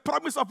 The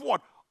promise of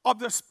what? Of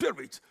the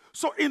Spirit.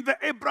 So in the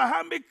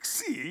Abrahamic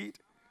seed,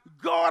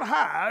 God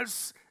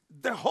has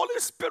the Holy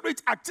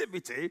Spirit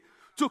activity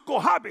to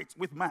cohabit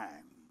with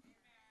man.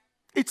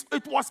 It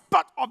was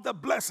part of the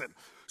blessing.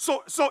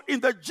 So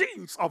in the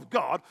genes of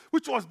God,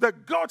 which was the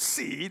God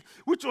seed,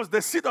 which was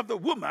the seed of the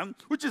woman,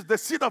 which is the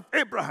seed of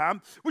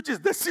Abraham, which is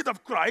the seed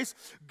of Christ,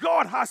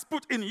 God has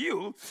put in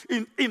you,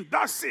 in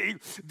that seed,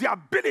 the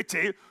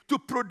ability to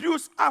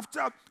produce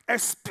after a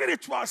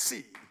spiritual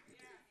seed.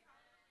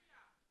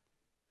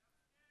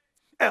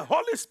 A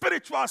holy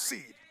spiritual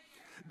seed.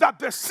 That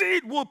the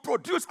seed will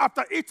produce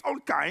after its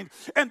own kind,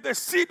 and the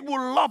seed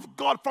will love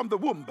God from the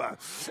womb,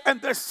 and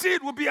the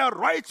seed will be a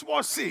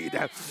righteous seed,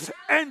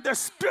 and the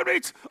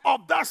spirit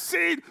of that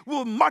seed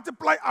will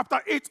multiply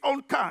after its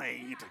own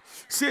kind.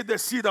 Say, the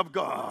seed of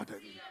God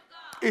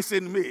is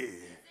in me,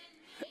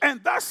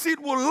 and that seed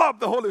will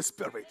love the Holy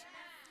Spirit.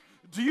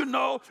 Do you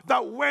know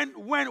that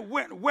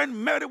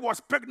when Mary was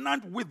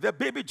pregnant with the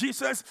baby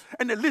Jesus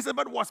and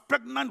Elizabeth was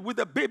pregnant with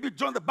the baby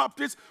John the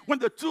Baptist, when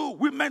the two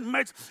women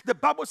met, the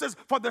Bible says,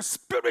 for the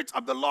Spirit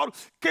of the Lord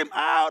came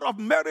out of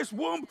Mary's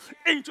womb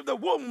into the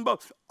womb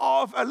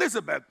of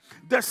Elizabeth.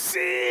 The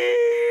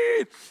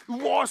seed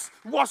was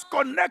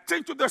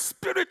connecting to the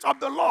Spirit of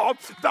the Lord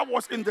that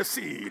was in the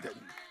seed.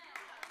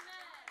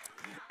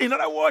 In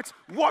other words,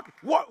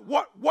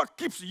 what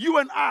keeps you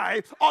and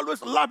I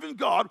always loving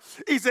God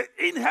is the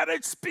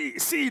inherent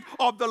seed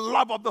of the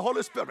love of the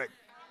Holy Spirit.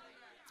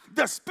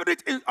 The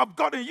Spirit of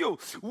God in you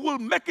will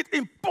make it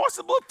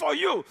impossible for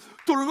you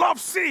to love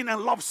sin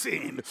and love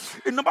sin.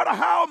 And no matter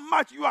how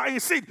much you are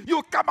in sin,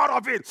 you come out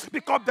of it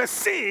because the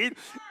seed.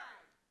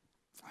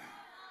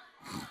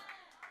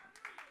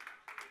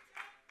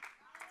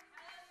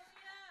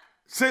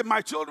 Say, my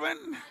children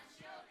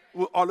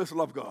will always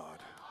love God.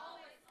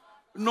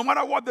 No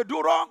matter what they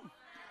do wrong,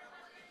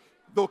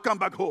 they'll come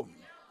back home.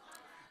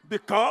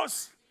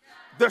 Because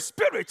the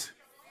Spirit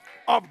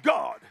of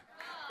God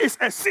is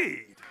a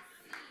seed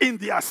in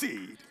their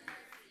seed.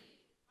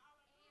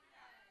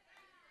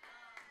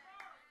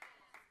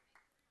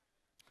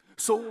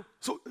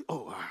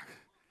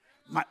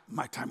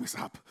 My time is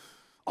up.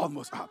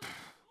 Almost up.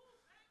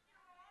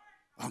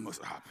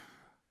 Almost up.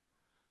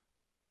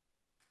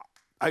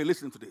 Are you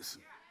listening to this?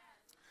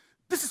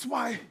 This is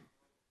why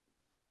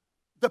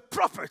the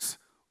prophets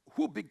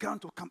who began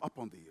to come up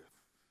on the earth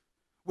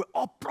were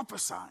all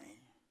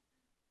prophesying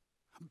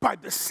by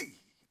the seed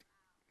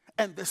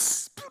and the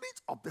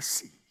spirit of the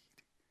seed.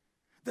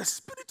 The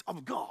Spirit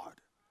of God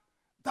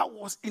that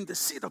was in the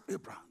seed of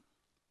Abraham,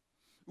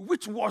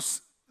 which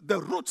was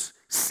the root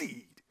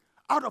seed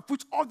out of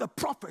which all the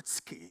prophets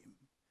came,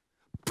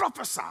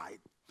 prophesied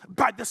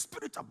by the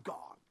Spirit of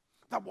God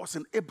that was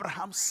in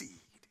Abraham's seed.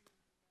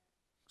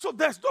 So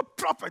there's no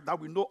prophet that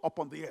we know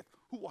upon the earth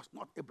who was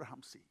not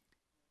Abraham's seed.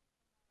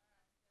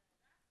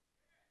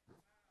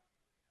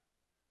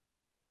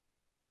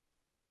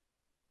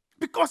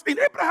 Because in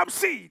Abraham's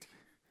seed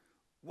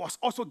was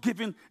also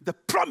given the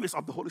promise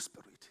of the Holy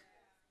Spirit.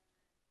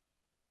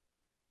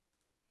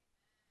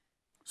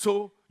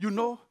 So, you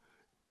know,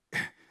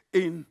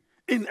 in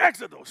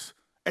Exodus,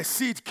 a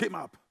seed came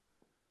up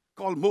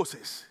called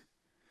Moses.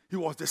 He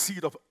was the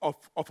seed of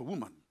a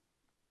woman.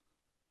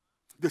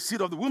 The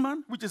seed of the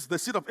woman, which is the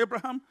seed of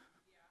Abraham,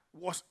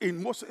 was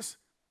in Moses,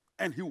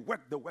 and he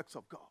worked the works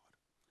of God.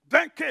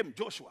 Then came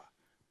Joshua.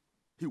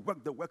 He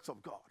worked the works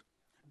of God.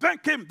 Then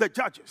came the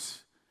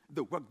judges.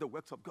 They worked the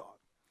works of God.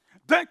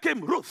 Then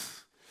came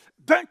Ruth.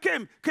 Then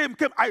came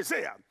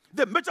Isaiah,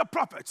 the major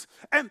prophets.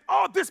 And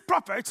all these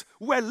prophets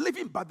were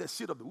living by the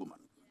seed of the woman.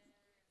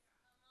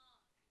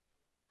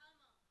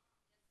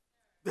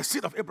 The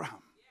seed of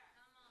Abraham.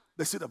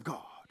 The seed of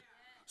God.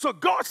 So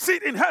God's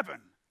seed in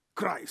heaven,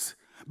 Christ.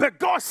 But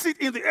God's seed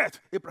in the earth,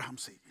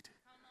 Abraham's seed.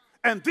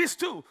 And these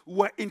two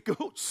were in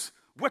cahoots,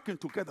 working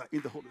together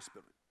in the Holy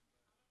Spirit.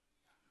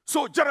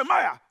 So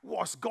Jeremiah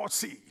was God's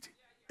seed,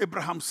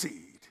 Abraham's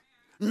seed.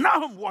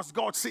 Nahum was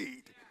God's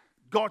seed,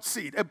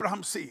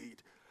 Abraham's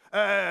seed.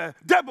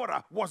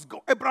 Deborah was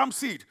Abraham's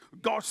seed,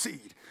 God's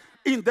seed.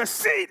 In the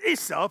seed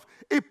itself,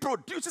 it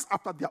produces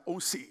after their own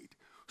seed.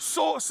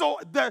 So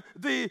the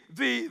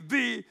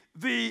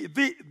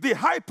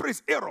high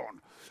priest Aaron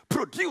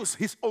produced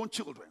his own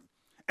children.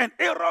 And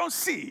Aaron's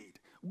seed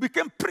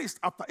became priest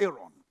after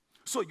Aaron.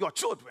 So your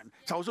children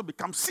shall also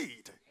become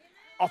seed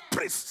of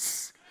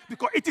priests.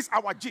 Because it is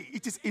our gene.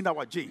 It is in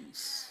our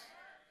genes.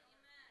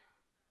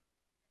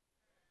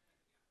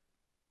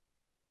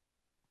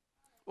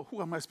 Oh,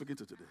 who am I speaking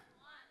to today?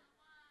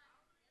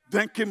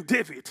 Then came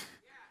David.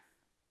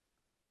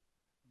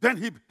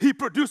 Then he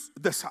produced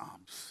the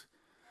Psalms.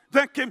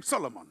 Then came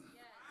Solomon.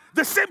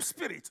 The same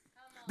spirit,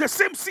 the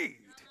same seed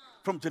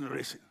from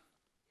generation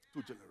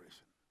to generation.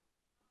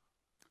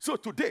 So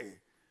today,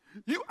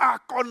 you are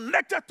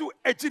connected to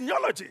a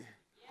genealogy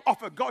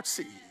of a God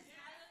seed.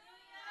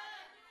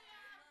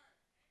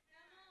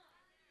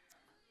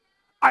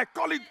 I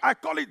call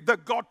it the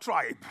God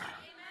tribe.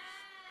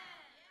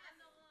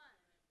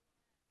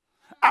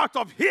 Out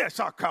of here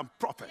shall come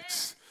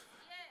prophets.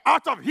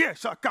 Out of here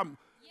shall come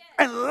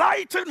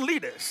enlightened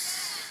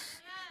leaders.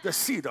 The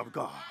seed of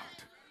God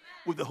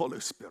with the Holy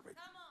Spirit.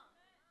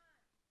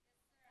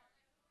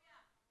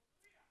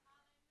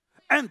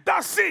 And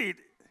that seed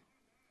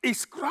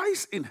is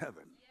Christ in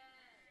heaven,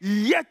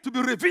 yet to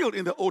be revealed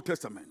in the Old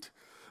Testament.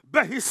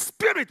 But his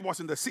spirit was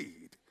in the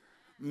seed,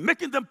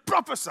 making them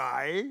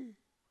prophesy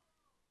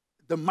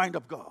the mind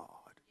of God.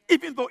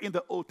 Even though in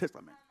the Old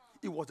Testament,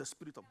 it was the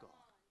Spirit of God.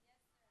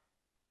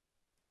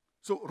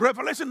 So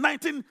Revelation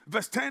 19,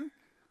 verse 10.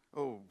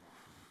 Oh.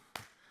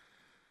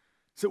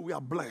 So we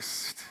are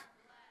blessed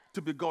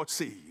to be God's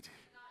seed.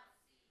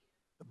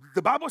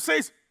 The Bible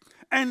says,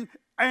 and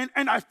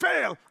I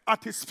fell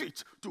at his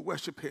feet to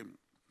worship him.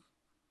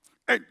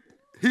 And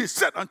he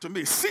said unto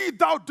me, see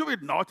thou do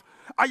it not.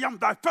 I am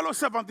thy fellow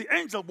servant, the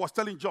angel was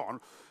telling John,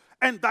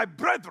 and thy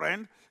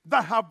brethren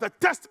that have the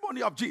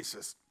testimony of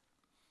Jesus.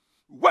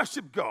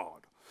 Worship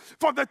God.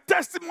 For the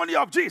testimony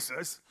of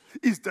Jesus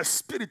is the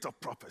spirit of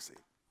prophecy.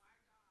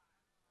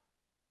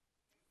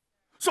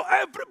 So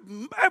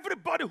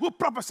everybody who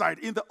prophesied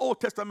in the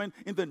Old Testament,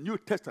 in the New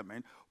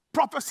Testament,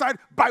 prophesied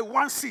by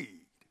one seed,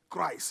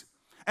 Christ,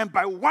 and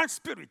by one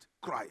spirit,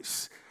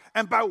 Christ,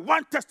 and by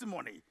one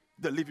testimony,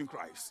 the living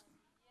Christ.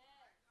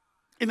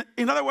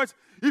 In other words,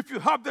 if you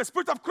have the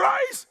spirit of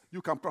Christ,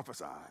 you can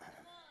prophesy.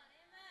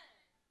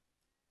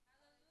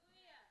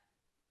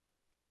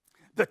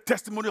 The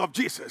testimony of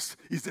Jesus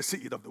is the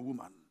seed of the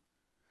woman.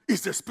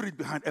 It's the spirit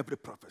behind every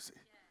prophecy.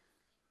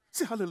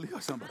 Say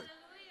hallelujah, somebody.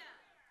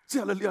 Say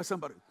hallelujah,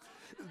 somebody.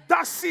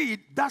 That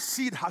seed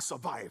has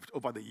survived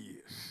over the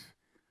years.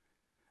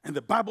 And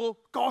the Bible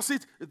calls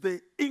it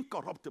the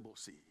incorruptible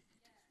seed.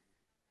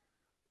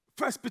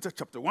 1 Peter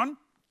chapter 1.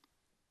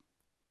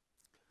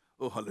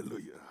 Oh,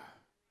 hallelujah.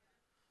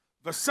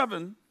 Verse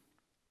 7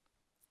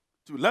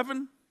 to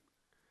 11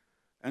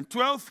 and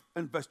 12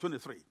 and verse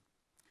 23.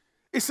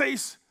 It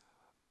says,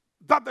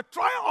 that the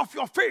trial of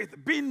your faith,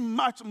 being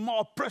much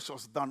more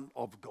precious than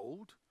of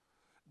gold,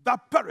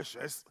 that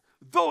perishes,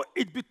 though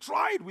it be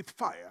tried with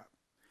fire,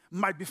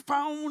 might be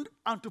found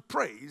unto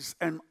praise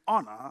and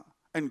honor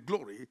and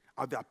glory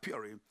at the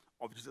appearing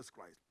of Jesus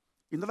Christ.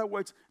 In other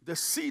words, the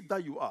seed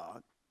that you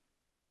are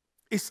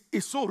is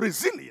so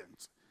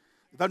resilient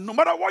that no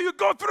matter what you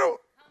go through,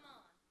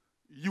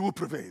 you will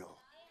prevail.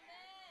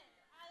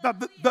 That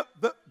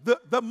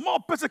the more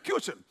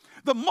persecution,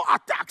 the more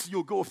attacks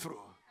you go through,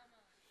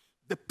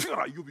 the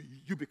purer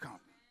you become.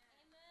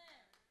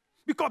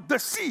 Because the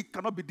seed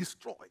cannot be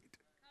destroyed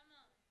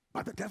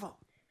by the devil.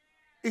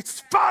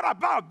 It's far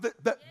above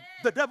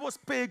the devil's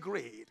pay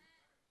grade.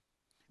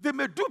 They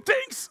may do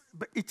things,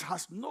 but it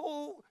has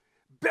no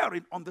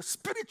bearing on the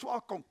spiritual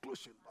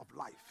conclusion of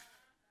life.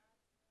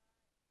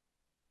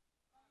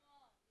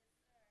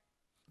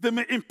 They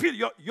may impede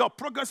your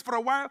progress for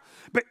a while,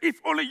 but if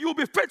only you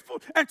be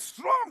faithful and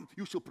strong,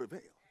 you shall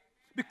prevail.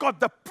 Because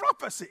the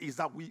prophecy is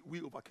that we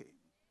overcame.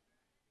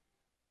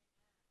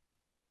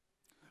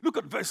 Look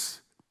at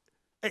verse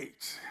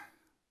 8.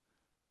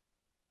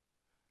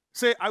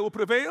 Say, I will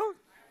prevail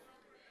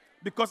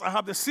because I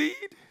have the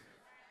seed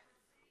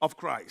of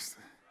Christ.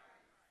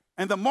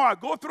 And the more I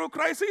go through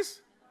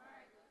crisis,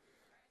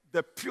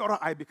 the purer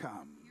I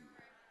become.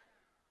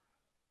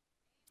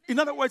 In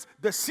other words,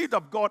 the seed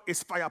of God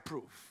is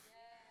fireproof.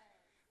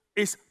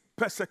 It's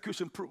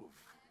persecution proof.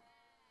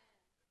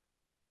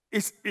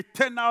 It's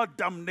eternal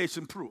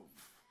damnation proof.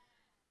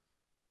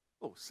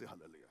 Oh, say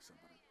hallelujah,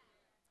 somebody.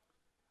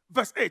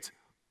 Verse 8.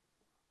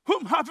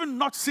 Whom having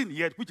not seen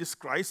yet, which is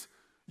Christ,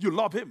 you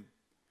love him.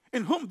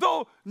 In whom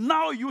though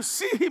now you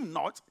see him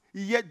not,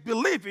 yet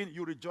believing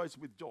you rejoice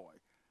with joy.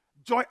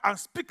 Joy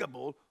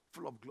unspeakable,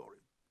 full of glory.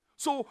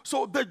 So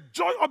the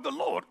joy of the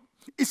Lord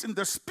is in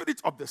the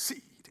spirit of the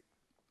seed.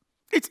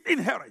 It's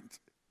inherent.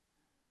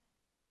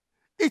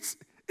 It's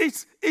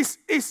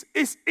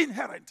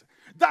inherent.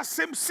 That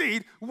same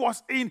seed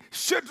was in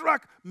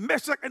Shadrach,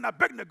 Meshach, and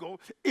Abednego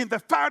in the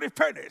fiery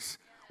furnace,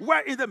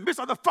 where in the midst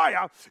of the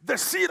fire, the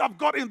seed of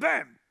God in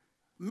them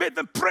made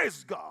them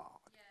praise God.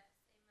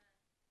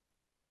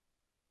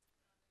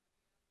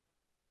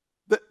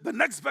 The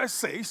next verse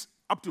says,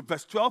 up to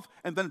verse 12,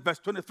 and then verse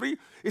 23,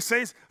 it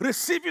says,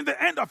 receiving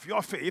the end of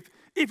your faith,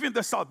 even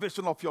the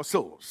salvation of your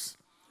souls.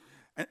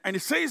 And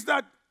it says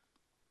that,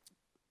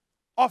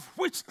 of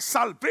which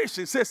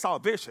salvation, say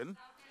salvation,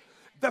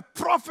 the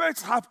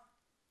prophets have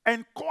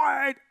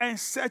inquired and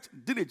searched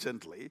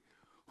diligently,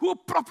 who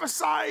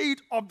prophesied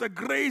of the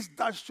grace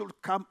that should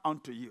come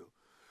unto you.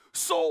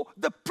 So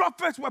the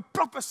prophets were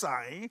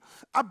prophesying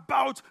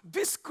about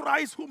this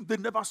Christ whom they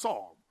never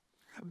saw.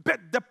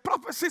 But the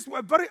prophecies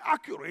were very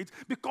accurate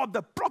because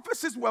the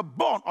prophecies were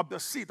born of the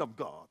seed of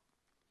God,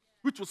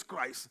 which was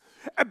Christ.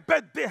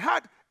 But they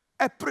had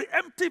a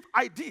preemptive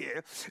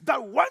idea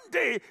that one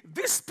day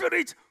this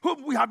spirit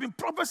whom we have been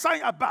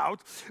prophesying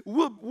about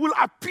will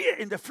appear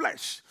in the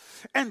flesh.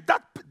 And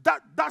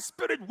that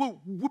spirit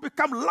will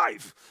become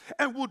life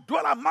and will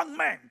dwell among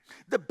men.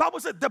 The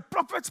Bible said the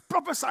prophets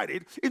prophesied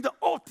it in the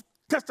Old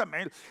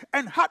Testament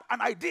and had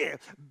an idea,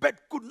 but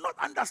could not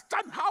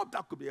understand how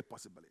that could be a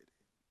possibility.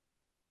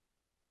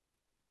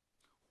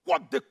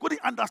 What they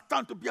couldn't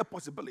understand to be a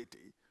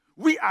possibility,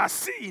 we are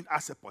seeing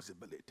as a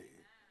possibility.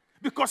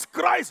 Because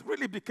Christ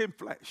really became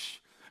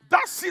flesh.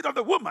 That seed of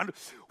the woman,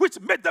 which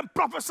made them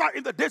prophesy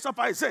in the days of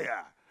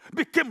Isaiah,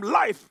 became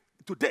life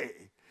today.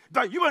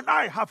 That you and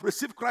I have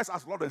received Christ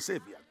as Lord and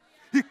Savior.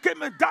 He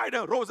came and died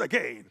and rose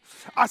again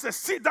as a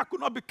seed that could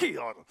not be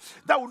killed,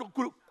 that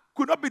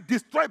could not be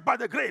destroyed by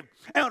the grave,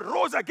 and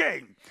rose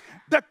again.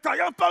 The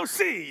triumphant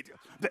seed,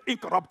 the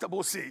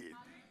incorruptible seed.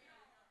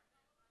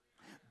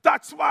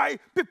 That's why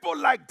people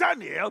like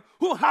Daniel,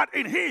 who had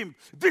in him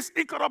this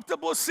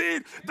incorruptible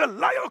seed, the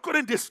lion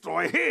couldn't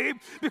destroy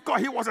him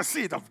because he was a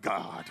seed of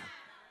God.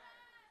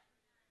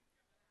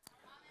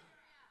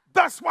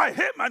 That's why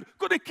Haman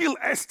couldn't kill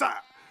Esther,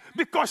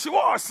 because she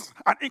was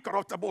an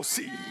incorruptible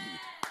seed.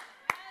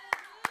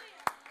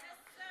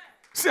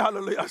 Say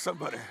hallelujah,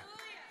 somebody.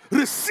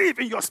 Receive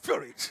in your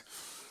spirit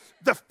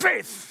the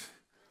faith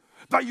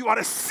that you are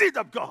a seed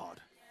of God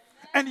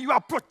and you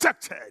are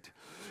protected.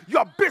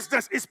 Your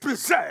business is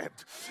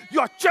preserved.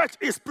 Your church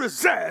is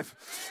preserved.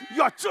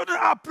 Your children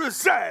are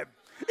preserved.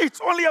 It's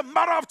only a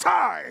matter of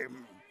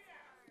time.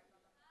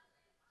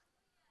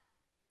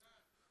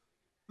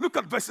 Look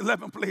at verse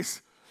 11,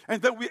 please.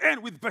 And then we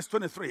end with verse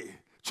 23.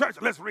 Church,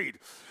 let's read.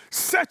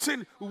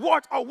 Searching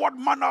what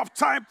manner of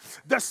time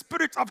the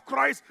Spirit of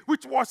Christ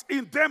which was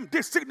in them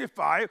did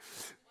signify,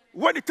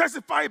 when he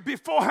testified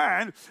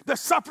beforehand the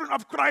suffering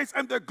of Christ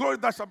and the glory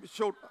that shall be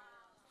showed.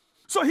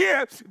 So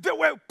here, they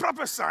were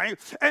prophesying,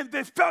 and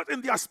they felt in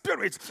their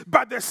spirits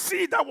by the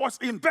seed that was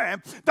in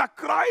them that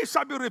Christ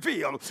shall be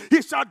revealed.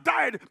 He shall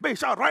die, but he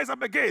shall rise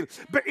up again.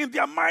 But in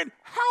their mind,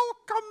 how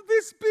can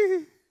this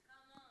be?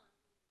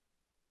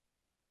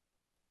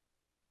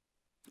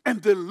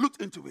 And they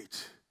looked into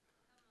it.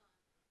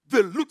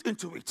 They looked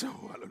into it.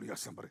 Oh, hallelujah,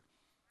 somebody.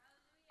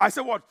 I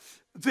said what?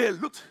 They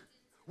looked.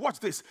 Watch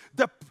this.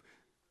 The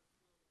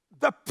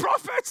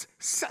prophets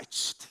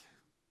searched.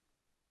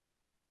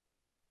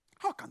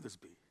 How can this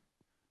be?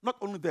 Not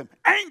only them,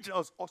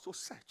 angels also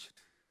searched.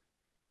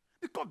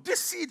 Because this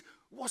seed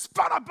was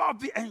far above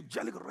the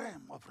angelic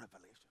realm of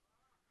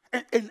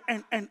revelation.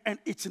 And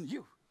it's in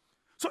you.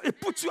 So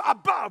it puts you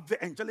above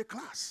the angelic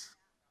class.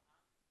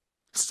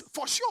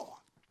 For sure.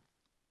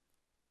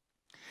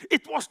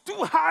 It was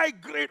too high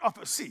grade of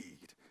a seed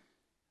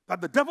that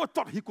the devil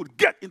thought he could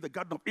get in the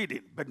Garden of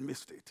Eden, but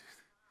missed it.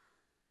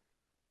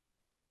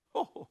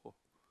 Oh.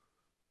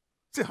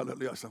 Say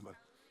hallelujah, somebody.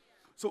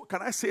 So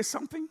can I say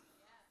something?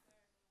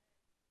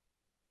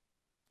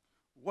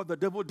 What the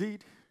devil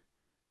did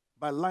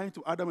by lying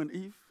to Adam and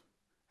Eve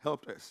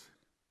helped us.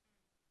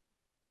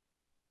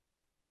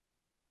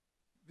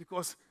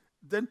 Because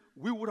then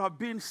we would have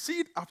been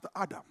seed after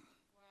Adam.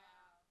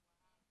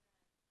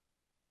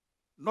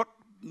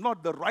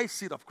 Not the right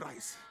seed of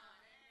Christ.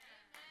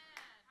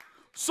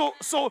 So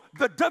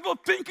the devil,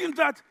 thinking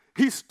that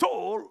he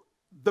stole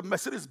the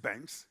Mercedes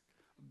Benz,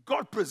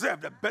 God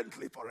preserved a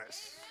Bentley for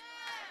us.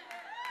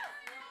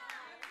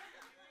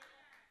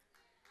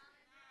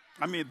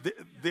 I mean,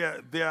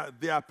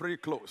 they are pretty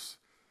close.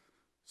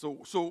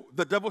 So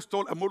the devil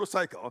stole a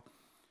motorcycle,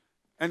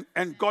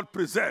 and God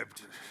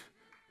preserved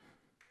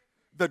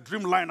the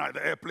Dreamliner,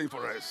 the airplane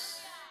for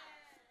us.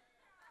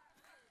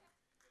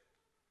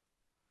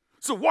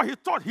 So what he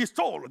thought he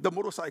stole, the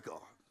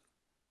motorcycle.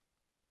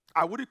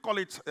 I wouldn't call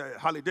it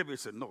Harley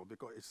Davidson, no,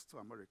 because it's too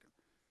American.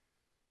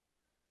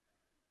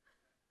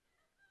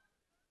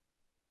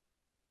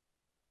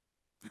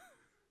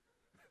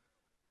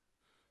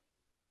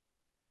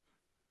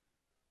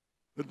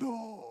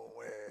 No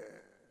way.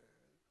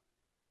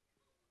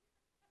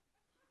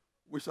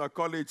 We shall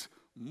call it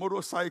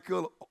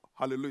motorcycle,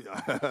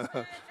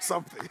 hallelujah,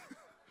 something.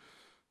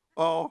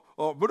 Or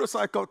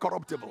motorcycle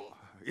corruptible.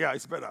 Yeah,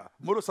 it's better.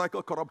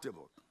 Motorcycle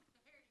corruptible.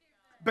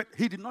 But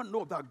he did not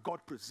know that God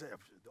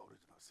preserved the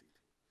original seed.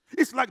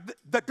 It's like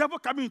the devil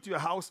coming into your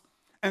house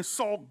and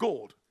saw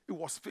gold. It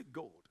was fake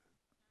gold.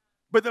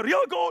 But the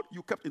real gold,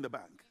 you kept in the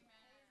bank.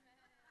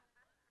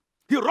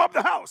 He robbed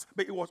the house,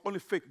 but it was only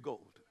fake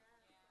gold.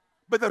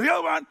 But the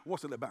real one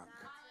was in the bank.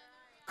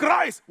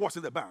 Christ was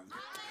in the bank.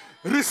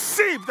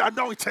 Receive the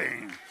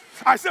anointing.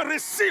 I said,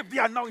 receive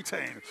the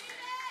anointing.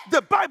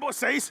 The Bible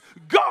says,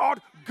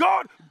 God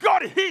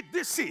hid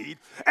this seed,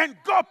 and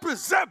God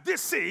preserved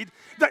this seed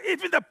that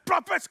even the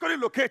prophets couldn't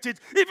locate it,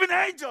 even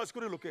angels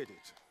couldn't locate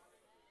it.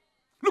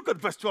 Look at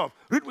verse 12.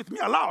 Read with me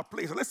aloud,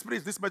 please. Let's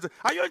read this message.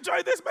 Are you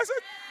enjoying this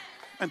message?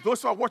 And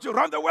those who are watching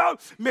around the world,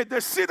 may the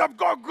seed of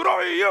God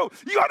grow in you.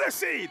 You are the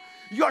seed.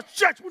 Your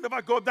church will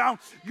never go down.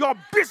 Your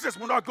business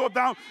will not go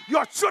down.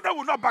 Your children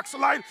will not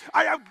backslide.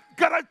 I am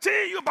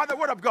guaranteeing you by the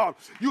word of God,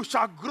 you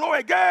shall grow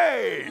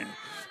again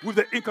with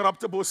the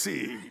incorruptible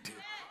seed.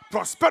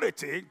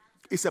 Prosperity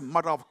is a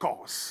matter of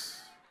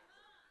course.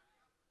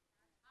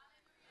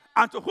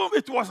 And to whom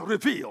it was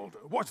revealed,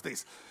 watch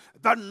this,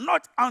 that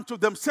not unto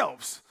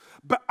themselves,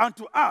 but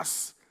unto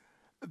us,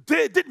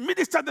 they did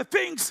minister the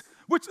things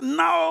which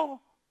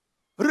now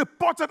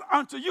reported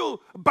unto you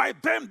by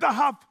them that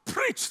have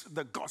preached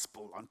the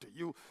gospel unto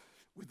you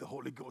with the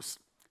Holy Ghost,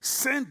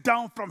 sent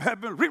down from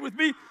heaven. Read with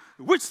me,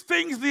 which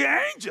things the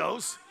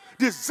angels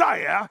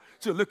desire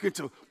to look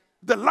into.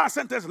 The last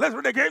sentence, let's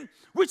read again.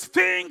 Which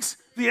things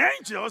the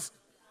angels,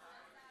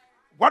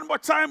 one more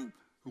time,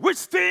 which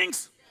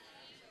things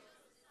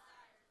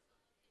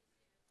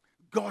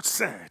God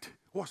said,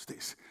 watch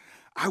this,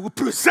 I will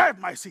preserve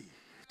my seed.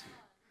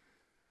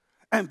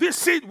 And this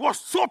seed was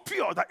so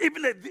pure that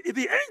even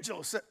the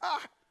angels said,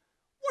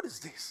 what is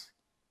this?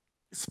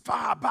 It's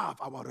far above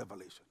our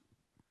revelation.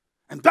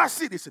 And that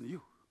seed is in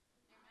you.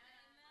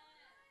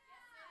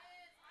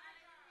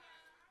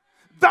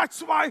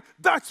 That's why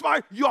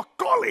your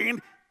calling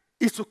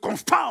is to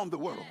confound the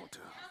world.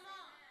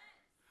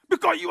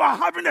 Because you are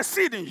having a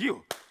seed in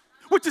you,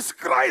 which is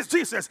Christ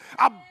Jesus.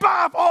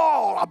 Above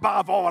all,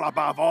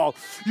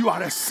 you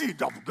are a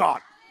seed of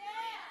God.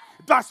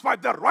 That's why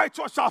the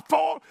righteous shall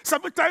fall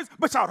 7 times,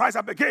 but shall rise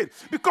up again.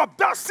 Because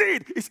that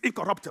seed is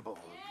incorruptible.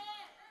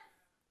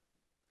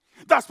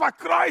 That's why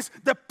Christ,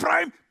 the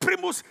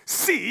primus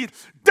seed,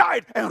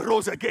 died and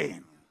rose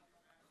again.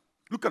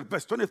 Look at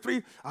verse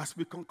 23 as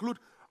we conclude.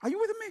 Are you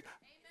with me?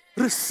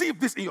 Amen. Receive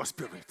this in your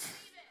spirit.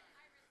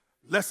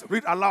 Let's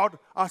read aloud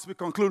as we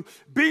conclude.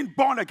 Being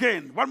born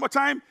again. One more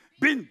time.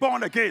 Being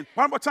born again.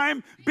 One more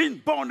time. Being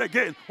born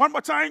again. One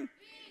more time.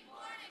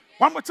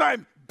 One more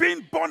time.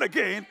 Being born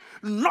again,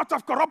 not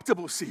of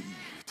corruptible seed,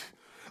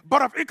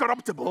 but of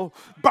incorruptible,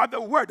 by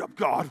the word of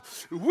God,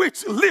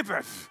 which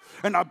liveth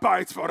and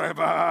abides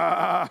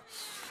forever.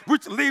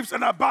 Which lives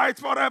and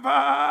abides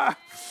forever.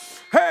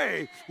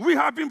 Hey, we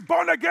have been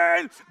born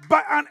again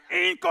by an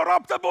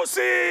incorruptible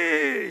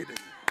seed.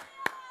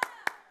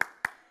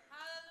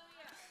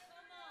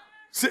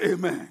 Say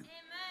amen. Amen.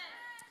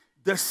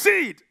 The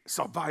seed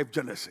survived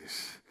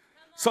Genesis,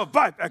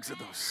 survived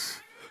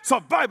Exodus,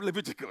 survived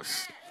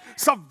Leviticus,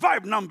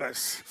 survived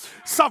Numbers,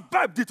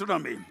 survived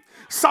Deuteronomy,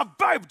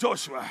 survived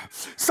Joshua,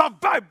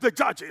 survived the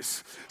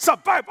Judges,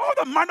 survived all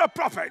the minor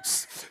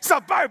prophets,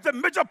 survived the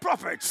major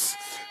prophets,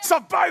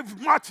 survived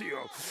Matthew,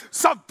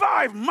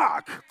 survived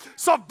Mark,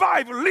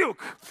 survived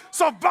Luke,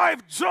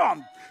 survived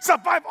John,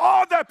 survived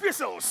all the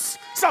epistles,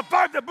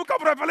 survived the book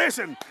of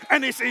Revelation,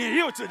 and it's in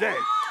you today.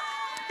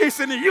 It's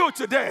in you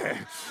today.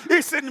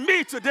 It's in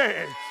me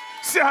today.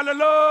 Say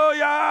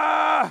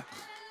hallelujah.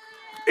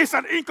 It's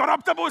an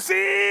incorruptible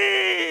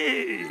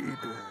seed.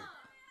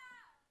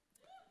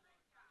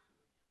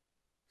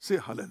 Say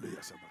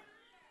hallelujah, somebody.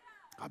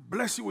 I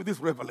bless you with this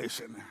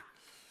revelation.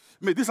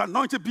 May this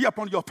anointing be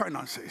upon your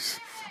finances,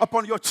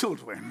 upon your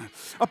children,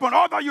 upon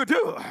all that you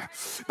do,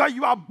 that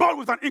you are born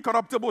with an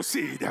incorruptible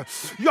seed.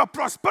 Your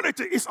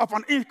prosperity is of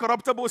an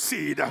incorruptible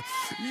seed.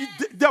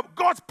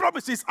 God's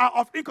promises are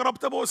of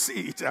incorruptible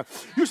seed.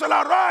 You shall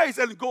arise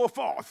and go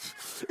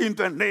forth in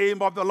the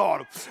name of the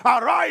Lord.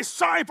 Arise,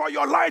 shine, for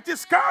your light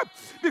is come,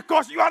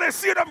 because you are a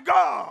seed of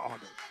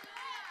God.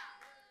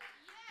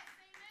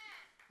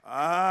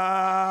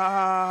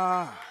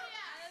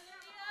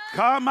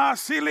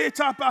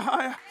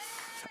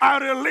 I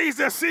release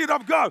the seed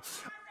of God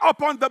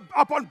upon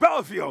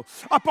Bellevue,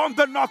 upon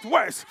the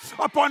Northwest,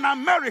 upon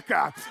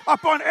America,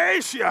 upon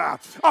Asia,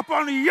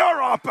 upon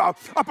Europe,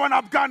 upon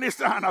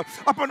Afghanistan,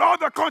 upon all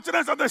the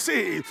continents of the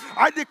sea.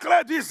 I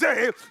declare this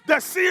day, the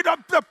seed of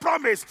the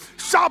promise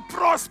shall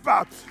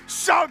prosper,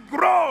 shall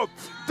grow.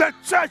 The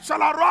church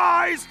shall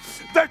arise.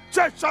 The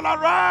church shall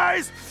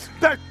arise.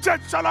 The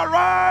church shall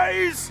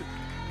arise.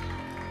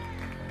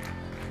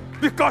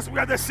 Because we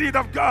are the seed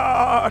of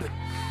God.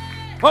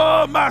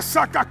 Oh,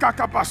 Masaka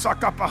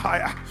Kakapasaka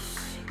Pahaya.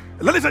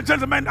 Ladies and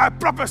gentlemen, I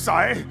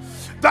prophesy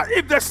that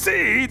if the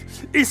seed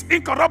is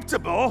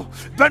incorruptible,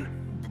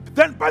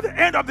 then by the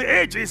end of the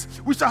ages,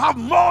 we shall have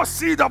more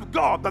seed of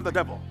God than the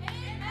devil.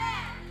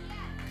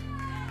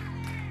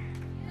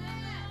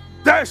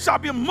 There shall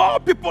be more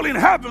people in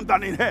heaven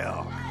than in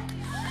hell.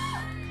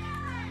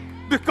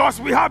 Because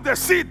we have the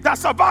seed that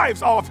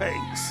survives all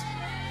things.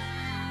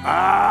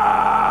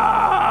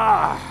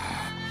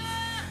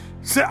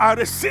 Say, I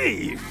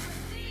receive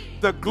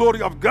the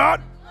glory of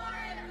God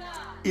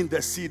in the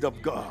seed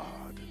of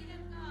God.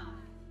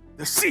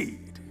 The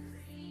seed,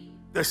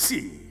 the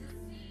seed,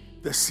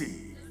 the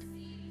seed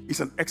is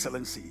an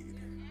excellent seed.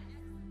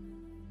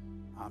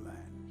 Amen.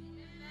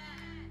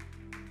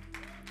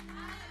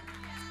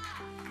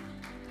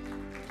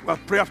 Well,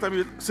 pray after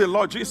me. Say,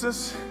 Lord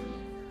Jesus,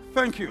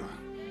 thank you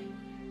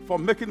for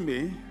making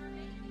me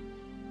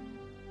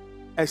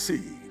a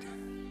seed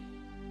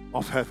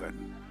of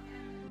heaven.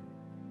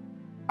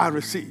 I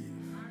receive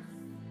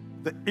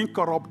the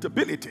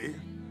incorruptibility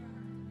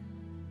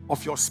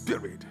of your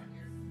spirit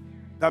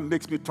that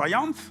makes me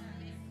triumph,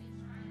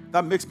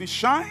 that makes me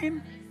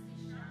shine,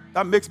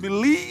 that makes me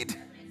lead,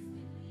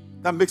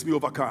 that makes me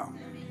overcome.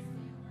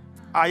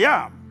 I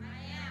am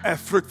a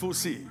fruitful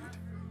seed,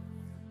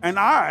 and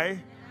I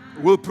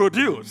will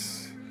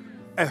produce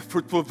a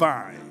fruitful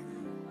vine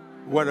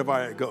wherever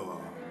I go.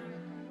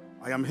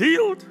 I am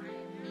healed,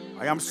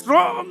 I am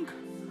strong,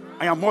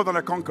 I am more than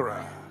a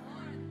conqueror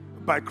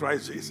by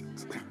Christ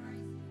Jesus.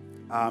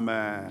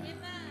 Amen.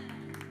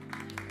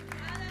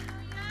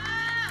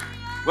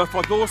 Well,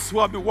 for those who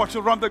have been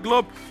watching around the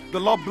globe, the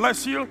Lord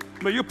bless you.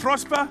 May you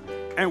prosper,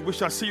 and we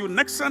shall see you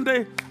next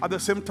Sunday at the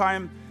same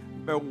time.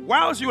 But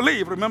whilst you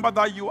live, remember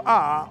that you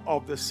are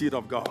of the seed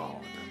of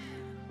God,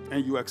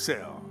 and you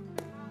excel.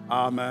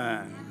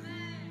 Amen.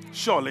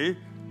 Surely,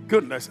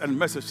 goodness and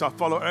mercy shall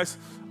follow us.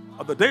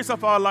 All the days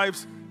of our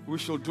lives, we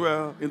shall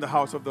dwell in the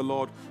house of the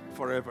Lord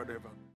forever and ever.